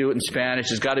have to do it in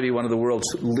Spanish. It's got to be one of the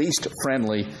world's least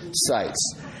friendly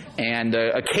sites. And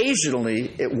occasionally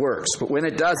it works, but when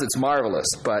it does, it's marvelous.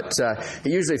 But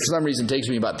it usually, for some reason, takes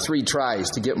me about 3 tries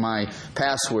to get my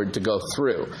password to go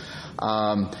through.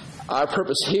 Our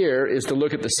purpose here is to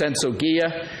look at the Censo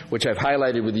Guía, which I've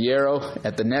highlighted with the arrow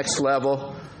at the next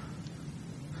level.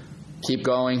 Keep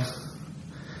going.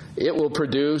 It will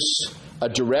produce a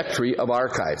directory of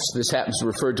archives. This happens to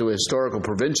refer to a historical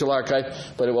provincial archive,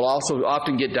 but it will also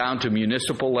often get down to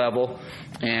municipal level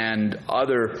and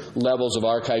other levels of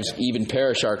archives. Even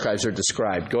parish archives are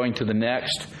described. Going to the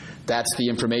next, that's the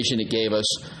information it gave us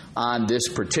on this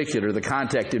particular, the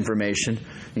contact information,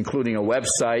 including a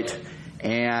website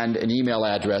and an email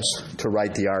address to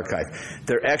write the archive.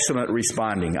 They're excellent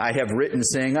responding. I have written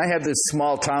saying, I have this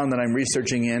small town that I'm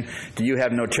researching in. Do you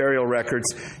have notarial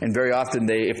records? And very often,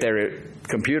 if they're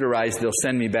computerized, they'll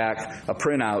send me back a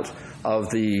printout of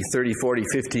the 30, 40,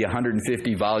 50,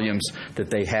 150 volumes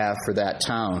that they have for that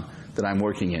town that I'm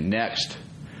working in. Next.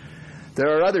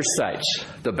 There are other sites.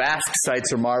 The Basque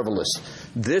sites are marvelous.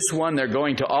 This one, they're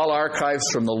going to all archives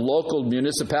from the local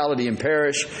municipality and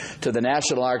parish to the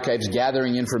National Archives,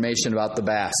 gathering information about the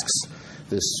Basques,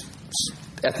 this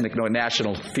ethnic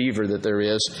national fever that there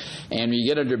is. And when you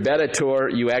get under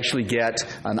Bedator, you actually get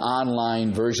an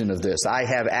online version of this. I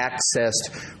have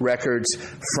accessed records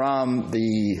from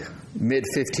the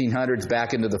mid-1500s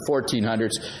back into the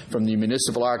 1400s from the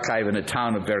municipal archive in a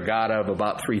town of Vergata of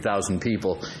about 3,000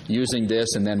 people, using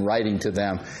this and then writing to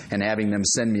them and having them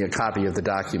send me a copy of the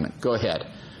document. Go ahead.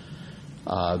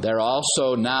 They're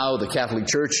also now, the Catholic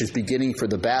Church is beginning for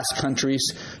the Basque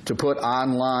countries to put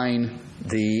online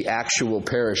the actual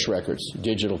parish records,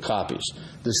 digital copies.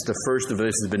 This is the first of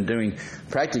this has been doing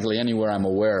practically anywhere I'm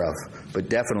aware of, but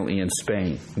definitely in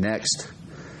Spain. Next.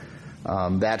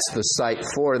 That's the site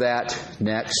for that.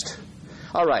 Next.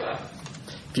 All right.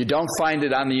 If you don't find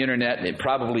it on the internet, it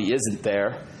probably isn't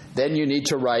there. Then you need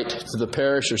to write to the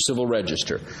parish or civil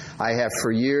register. I have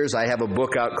for years, I have a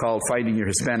book out called Finding Your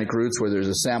Hispanic Roots, where there's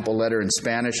a sample letter in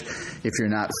Spanish if you're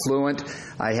not fluent.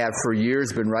 I have for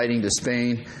years been writing to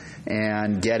Spain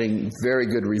and getting very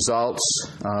good results,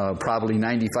 probably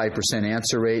 95%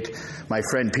 answer rate. My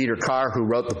friend Peter Carr, who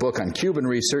wrote the book on Cuban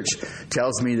research,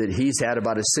 tells me that he's had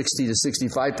about a 60 to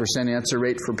 65% answer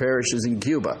rate for parishes in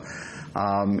Cuba.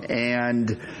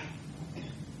 And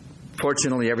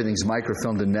fortunately, everything's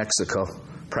microfilmed in Mexico,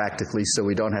 practically, so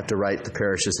we don't have to write the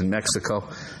parishes in Mexico.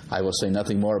 I will say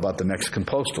nothing more about the Mexican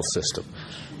postal system.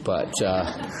 But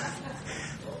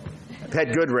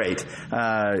had good rate,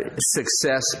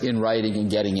 success in writing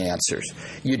and getting answers.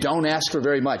 You don't ask for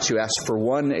very much. You ask for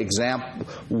one example,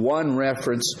 one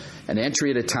reference, an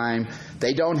entry at a time.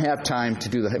 They don't have time to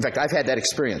do that. In fact, I've had that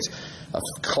experience. A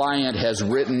client has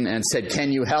written and said,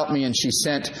 "Can you help me?" And she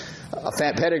sent a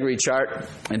pedigree chart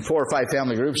and 4 or 5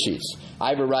 family group sheets.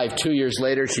 I've arrived 2 years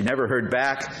later. She never heard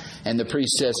back. And the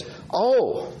priest says,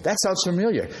 "Oh, that sounds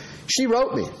familiar. She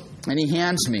wrote me." And he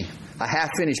hands me a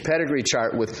half-finished pedigree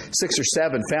chart with 6 or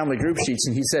 7 family group sheets.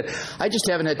 And he said, "I just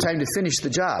haven't had time to finish the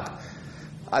job."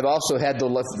 I've also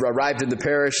arrived in the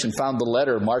parish and found the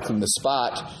letter marking the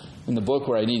spot in the book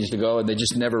where I needed to go, and they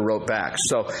just never wrote back.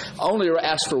 So only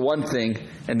ask for one thing,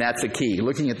 and that's the key.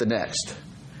 Looking at the next.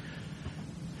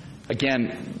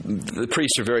 Again, the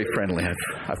priests are very friendly.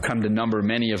 I've come to number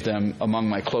many of them among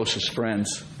my closest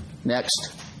friends.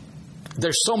 Next.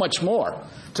 There's so much more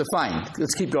to find.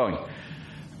 Let's keep going.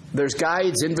 There's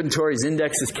guides, inventories,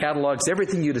 indexes, catalogs,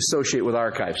 everything you'd associate with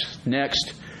archives.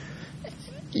 Next.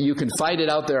 You can find it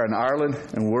out there on Arlen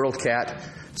and WorldCat.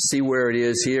 See where it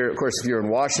is here. Of course, if you're in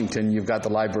Washington, you've got the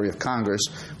Library of Congress,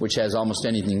 which has almost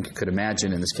anything you could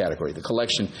imagine in this category. The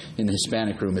collection in the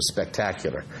Hispanic room is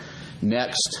spectacular.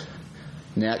 Next.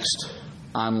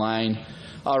 Online.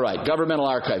 All right, governmental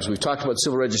archives. We've talked about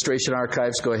civil registration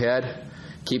archives. Go ahead.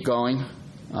 Keep going.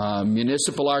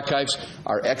 Municipal archives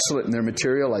are excellent in their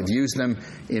material. I've used them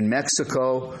in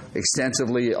Mexico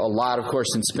extensively, a lot, of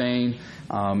course, in Spain,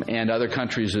 and other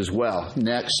countries as well.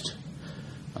 Next.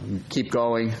 Keep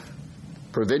going.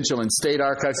 Provincial and state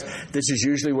archives. This is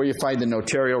usually where you find the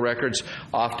notarial records,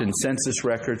 often census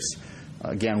records.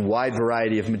 Again, wide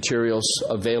variety of materials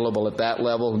available at that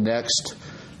level. Next.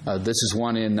 This is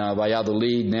one in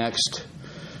Valladolid. Next.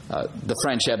 The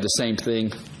French have the same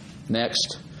thing.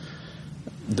 Next.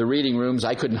 The reading rooms,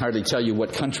 I couldn't hardly tell you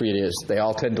what country it is. They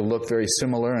all tend to look very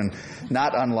similar and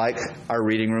not unlike our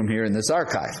reading room here in this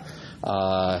archive.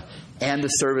 And the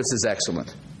service is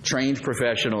excellent. Trained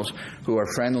professionals who are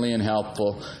friendly and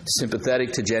helpful,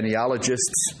 sympathetic to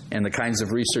genealogists and the kinds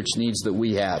of research needs that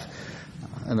we have.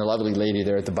 And the lovely lady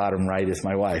there at the bottom right is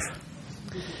my wife.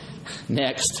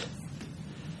 Next.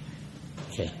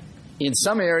 Okay. In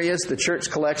some areas, the church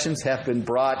collections have been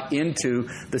brought into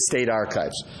the state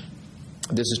archives.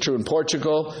 This is true in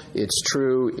Portugal. It's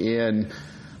true in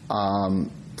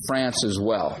France as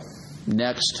well.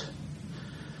 Next.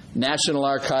 National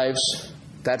Archives.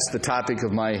 That's the topic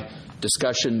of my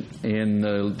discussion in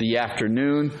the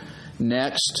afternoon.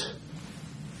 Next.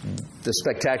 The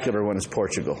spectacular one is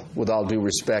Portugal. With all due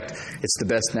respect, it's the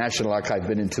best national archive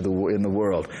been in the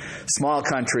world. Small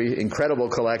country, incredible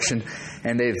collection,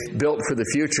 and they've built for the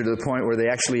future to the point where they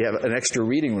actually have an extra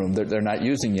reading room that they're not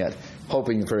using yet,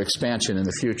 hoping for expansion in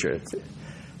the future.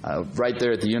 Right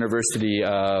there at the University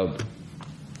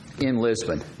in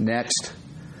Lisbon. Next.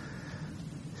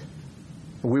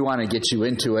 We want to get you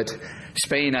into it.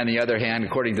 Spain, on the other hand,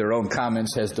 according to their own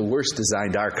comments, has the worst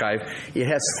designed archive. It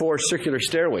has 4 circular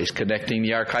stairways connecting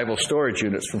the archival storage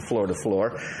units from floor to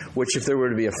floor, which, if there were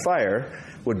to be a fire,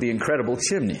 would be incredible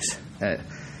chimneys.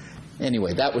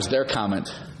 Anyway, that was their comment,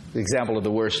 the example of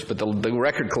the worst, but the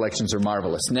record collections are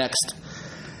marvelous. Next.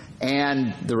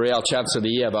 And the Real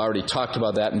Chancelleria, I've already talked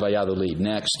about that in Valladolid.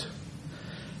 Next.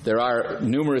 There are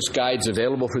numerous guides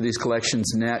available for these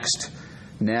collections. Next.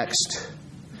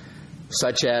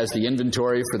 Such as the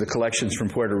inventory for the collections from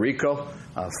Puerto Rico.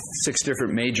 6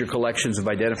 different major collections have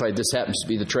identified. This happens to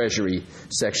be the Treasury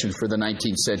section for the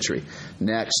 19th century.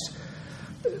 Next.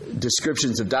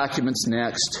 Descriptions of documents.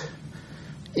 Next.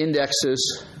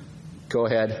 Indexes. Go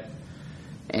ahead.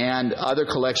 And other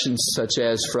collections such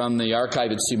as from the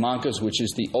archive at Simancas, which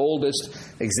is the oldest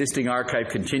existing archive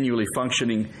continually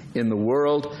functioning in the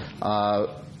world,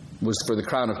 was for the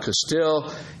Crown of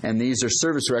Castile, and these are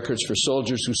service records for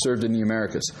soldiers who served in the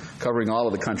Americas, covering all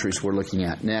of the countries we're looking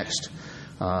at. Next,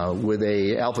 with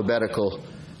a alphabetical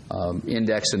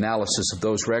index analysis of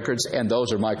those records, and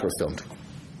those are microfilmed.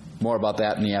 More about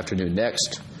that in the afternoon.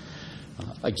 Next.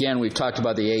 Again, we've talked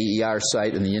about the AER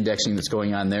site and the indexing that's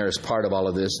going on there as part of all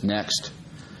of this. Next.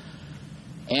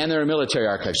 And there are military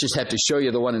archives. Just have to show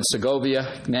you the one in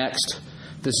Segovia. Next.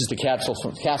 This is the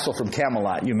castle from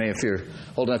Camelot. You may, if you're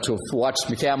old enough to have watched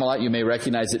Camelot, you may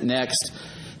recognize it. Next.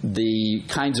 The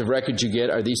kinds of records you get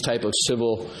are these type of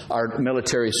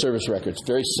military service records.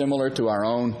 Very similar to our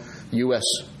own U.S.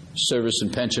 service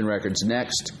and pension records.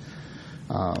 Next.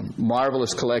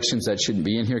 Marvelous collections that shouldn't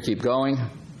be in here. Keep going.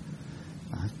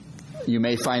 You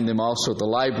may find them also at the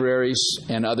libraries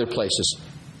and other places.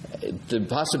 The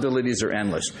possibilities are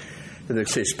endless. The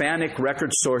Hispanic record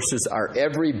sources are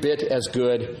every bit as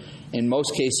good, in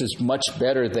most cases much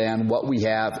better than what we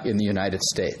have in the United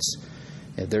States.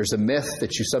 There's a myth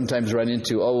that you sometimes run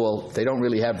into, oh, well, they don't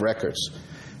really have records.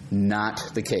 Not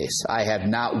the case. I have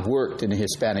not worked in a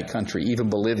Hispanic country, even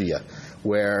Bolivia,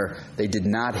 where they did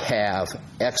not have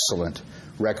excellent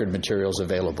record materials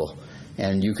available.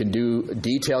 And you can do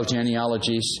detailed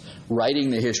genealogies, writing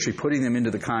the history, putting them into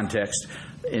the context,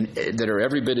 that are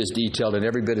every bit as detailed and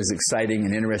every bit as exciting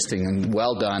and interesting and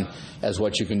well done as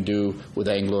what you can do with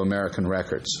Anglo-American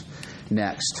records.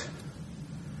 Next.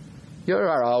 There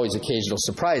are always occasional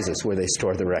surprises where they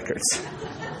store the records.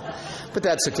 But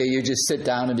that's okay. You just sit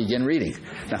down and begin reading.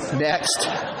 Now, next.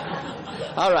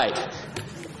 All right.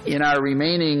 In our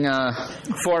remaining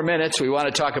 4 minutes, we want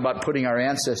to talk about putting our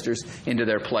ancestors into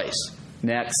their place.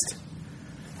 Next.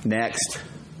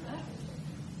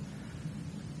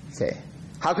 Okay.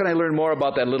 How can I learn more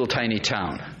about that little tiny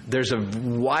town? There's a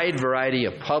wide variety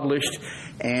of published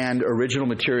and original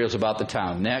materials about the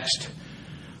town. Next.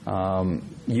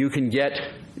 You can get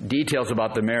details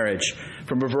about the marriage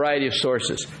from a variety of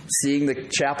sources. Seeing the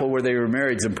chapel where they were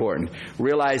married is important.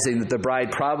 Realizing that the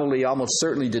bride probably, almost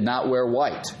certainly, did not wear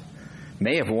white.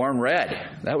 May have worn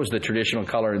red. That was the traditional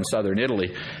color in southern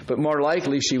Italy. But more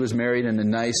likely, she was married in a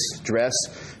nice dress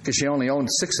because she only owned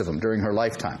 6 of them during her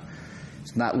lifetime.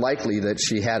 It's not likely that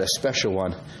she had a special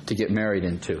one to get married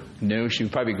into. New. She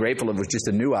was probably grateful it was just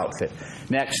a new outfit.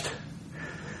 Next.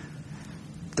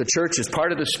 The church is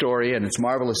part of the story, and it's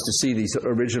marvelous to see these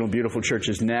original beautiful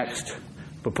churches. Next.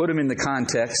 But put them in the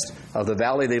context of the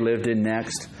valley they lived in.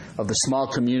 Next. Of the small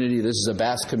community. This is a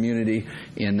Basque community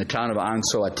in the town of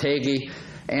Anzoátegui.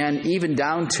 And even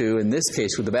down to, in this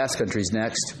case with the Basque countries,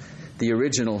 next, the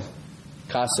original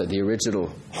casa, the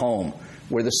original home,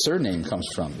 where the surname comes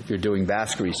from, if you're doing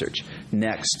Basque research.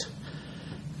 Next.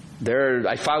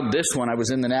 I found this one. I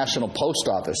was in the National Post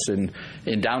Office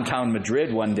in downtown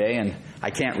Madrid one day, and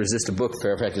I can't resist a book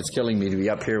fair. In fact, it's killing me to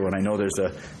be up here when I know there's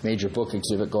a major book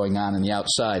exhibit going on the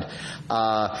outside.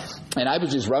 And I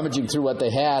was just rummaging through what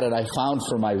they had, and I found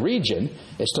for my region,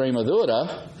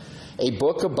 Extremadura, a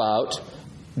book about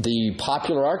the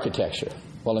popular architecture.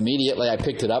 Well, immediately I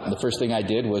picked it up, and the first thing I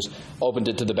did was opened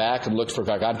it to the back and looked for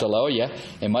Garganta Loya.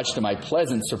 And much to my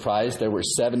pleasant surprise, there were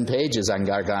 7 pages on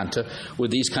Garganta with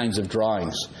these kinds of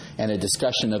drawings and a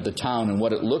discussion of the town and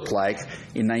what it looked like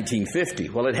in 1950.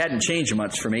 Well, it hadn't changed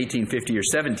much from 1850 or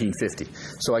 1750.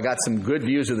 So I got some good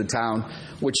views of the town,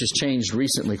 which has changed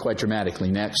recently quite dramatically.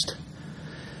 Next.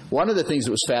 One of the things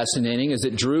that was fascinating is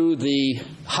it drew the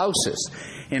houses.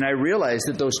 And I realized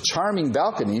that those charming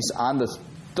balconies on the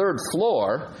 3rd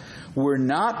floor were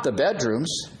not the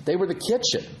bedrooms, they were the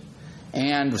kitchen.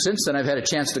 And since then I've had a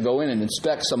chance to go in and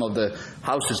inspect some of the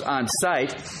houses on site.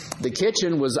 The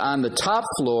kitchen was on the top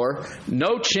floor,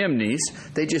 no chimneys.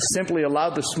 They just simply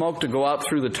allowed the smoke to go out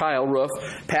through the tile roof,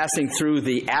 passing through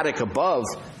the attic above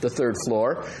the 3rd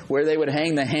floor, where they would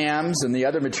hang the hams and the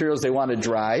other materials they wanted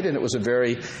dried, and it was a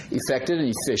very effective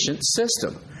and efficient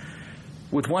system.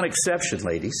 With one exception,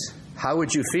 ladies. How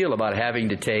would you feel about having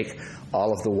to take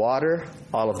all of the water,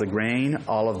 all of the grain,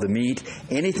 all of the meat,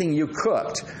 anything you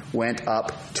cooked went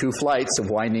up 2 flights of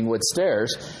winding wood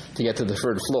stairs to get to the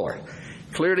 3rd floor?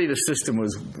 Clearly the system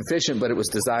was efficient, but it was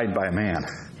designed by a man.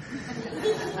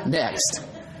 Next.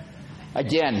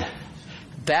 Again,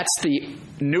 that's the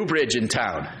new bridge in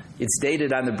town. It's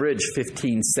dated on the bridge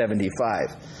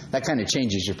 1575. That kind of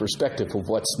changes your perspective of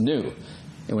what's new.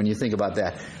 And when you think about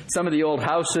that. Some of the old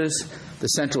houses, the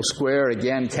central square,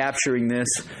 again, capturing this.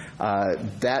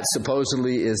 That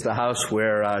supposedly is the house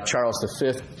where Charles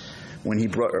V, when he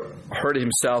hurt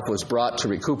himself, was brought to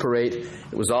recuperate.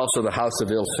 It was also the house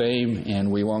of ill fame,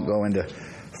 and we won't go into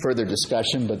further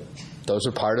discussion, but those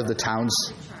are part of the town's.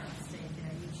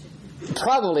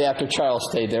 Probably after Charles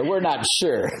stayed there. We're not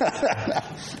sure.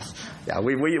 Yeah,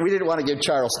 we didn't want to give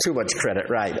Charles too much credit.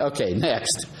 Right. Okay,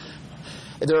 next.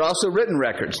 There are also written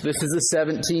records. This is the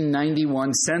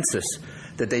 1791 census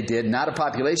that they did. Not a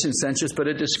population census, but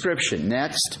a description.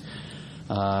 Next.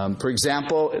 For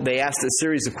example, they asked a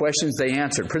series of questions. They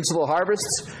answered. Principal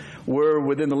harvests were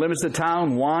within the limits of the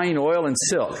town: wine, oil, and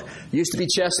silk. Used to be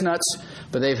chestnuts,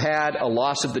 but they've had a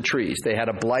loss of the trees. They had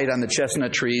a blight on the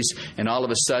chestnut trees, and all of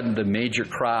a sudden the major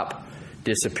crop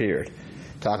disappeared.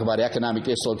 Talk about economic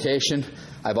dislocation.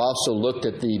 I've also looked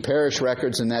at the parish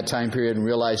records in that time period and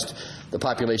realized the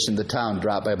population of the town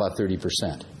dropped by about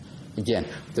 30%. Again,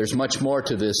 there's much more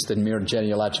to this than mere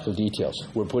genealogical details.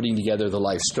 We're putting together the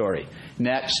life story.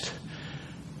 Next.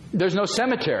 There's no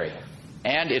cemetery,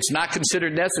 and it's not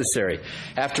considered necessary.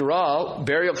 After all,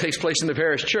 burial takes place in the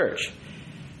parish church.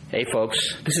 Hey,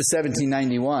 folks, this is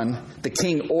 1791. The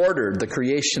king ordered the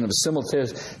creation of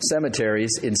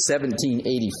cemeteries in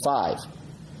 1785.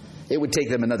 It would take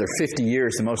them another 50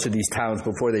 years in most of these towns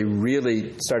before they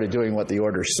really started doing what the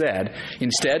order said.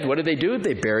 Instead, what did they do?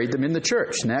 They buried them in the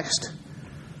church. Next.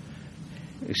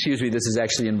 Excuse me, this is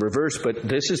actually in reverse, but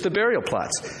this is the burial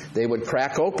plots. They would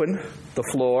crack open the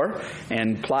floor,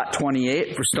 and plot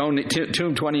 28, for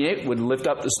tomb 28, would lift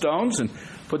up the stones and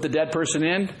put the dead person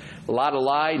in. A lot of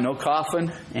lye, no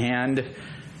coffin, and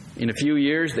in a few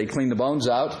years they'd clean the bones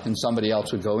out and somebody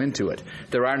else would go into it.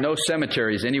 There are no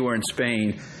cemeteries anywhere in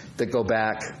Spain that go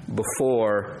back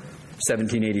before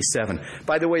 1787.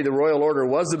 By the way, the royal order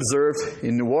was observed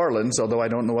in New Orleans, although I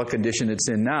don't know what condition it's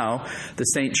in now. The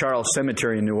St. Charles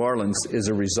Cemetery in New Orleans is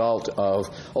a result of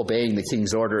obeying the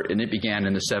king's order, and it began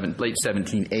in the late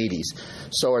 1780s.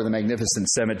 So are the magnificent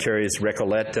cemeteries,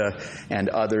 Recoleta and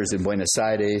others in Buenos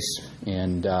Aires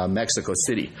and Mexico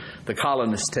City. The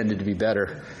colonists tended to be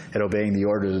better at obeying the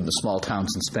order than the small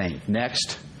towns in Spain.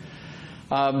 Next.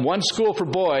 One school for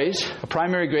boys, a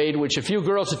primary grade, which a few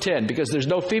girls attend because there's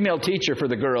no female teacher for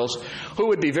the girls, who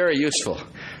would be very useful.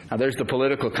 Now, there's the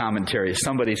political commentary.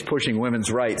 Somebody's pushing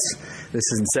women's rights. This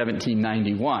is in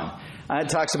 1791. It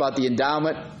talks about the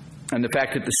endowment and the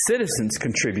fact that the citizens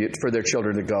contribute for their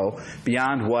children to go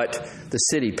beyond what the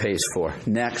city pays for.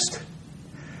 Next.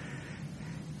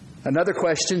 Another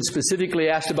question specifically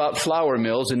asked about flour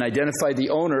mills and identified the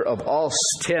owner of all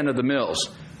 10 of the mills.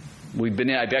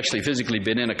 I've actually physically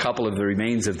been in a couple of the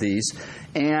remains of these,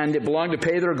 and it belonged to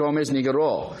Pedro Gomez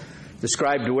Nigarol.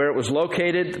 Described where it was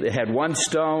located, it had one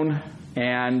stone,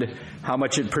 and how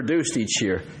much it produced each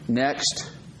year.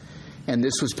 Next, and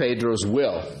this was Pedro's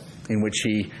will, in which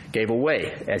he gave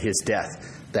away at his death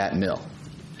that mill.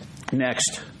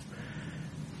 Next,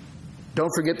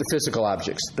 don't forget the physical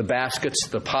objects, the baskets,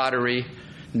 the pottery.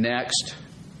 Next,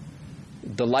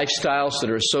 the lifestyles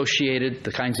that are associated,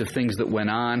 the kinds of things that went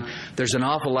on. There's an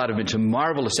awful lot of it,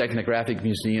 marvelous ethnographic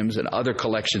museums and other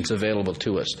collections available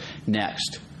to us.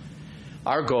 Next.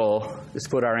 Our goal is to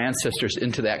put our ancestors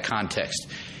into that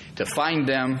context, to find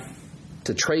them,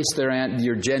 to trace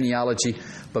your genealogy,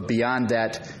 but beyond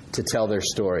that, to tell their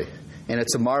story. And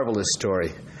it's a marvelous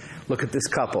story. Look at this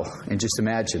couple and just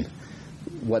imagine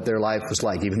what their life was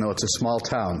like. Even though it's a small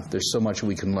town, there's so much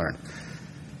we can learn.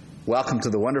 Welcome to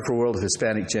the wonderful world of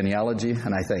Hispanic genealogy,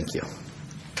 and I thank you.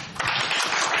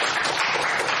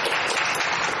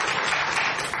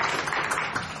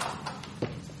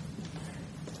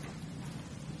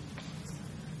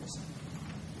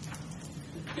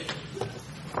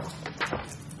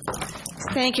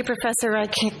 Thank you, Professor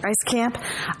Reiskamp.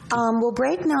 We'll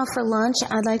break now for lunch.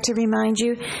 I'd like to remind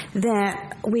you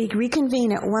that we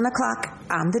reconvene at 1 o'clock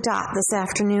on the dot this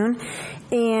afternoon.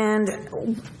 And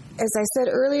as I said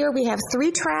earlier, we have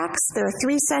 3 tracks. There are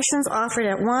 3 sessions offered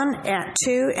at 1, at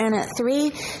 2, and at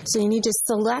 3. So you need to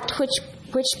select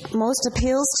which most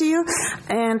appeals to you.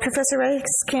 And Professor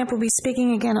Reiskamp will be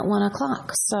speaking again at 1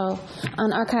 o'clock. So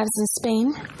on Archives in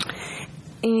Spain.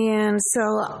 And so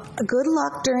good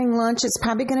luck during lunch. It's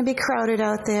probably going to be crowded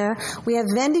out there. We have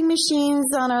vending machines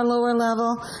on our lower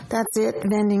level. That's it,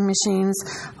 vending machines.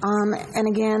 And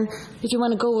again, if you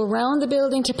want to go around the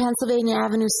building to Pennsylvania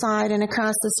Avenue side and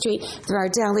across the street, there are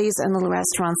delis and little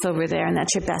restaurants over there, and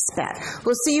that's your best bet.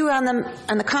 We'll see you on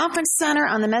the conference center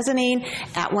on the mezzanine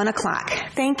at 1 o'clock.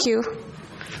 Thank you.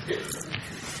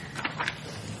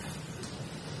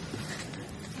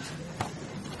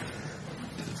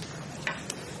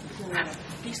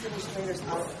 These demonstrators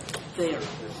are there.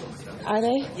 Are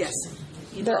they? Yes.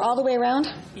 They're all the way around?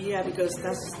 Yeah, because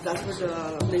that's where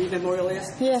the Navy Memorial is.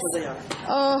 Yes. So they are.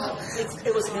 Oh,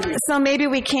 It was hidden. so maybe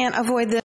we can't avoid the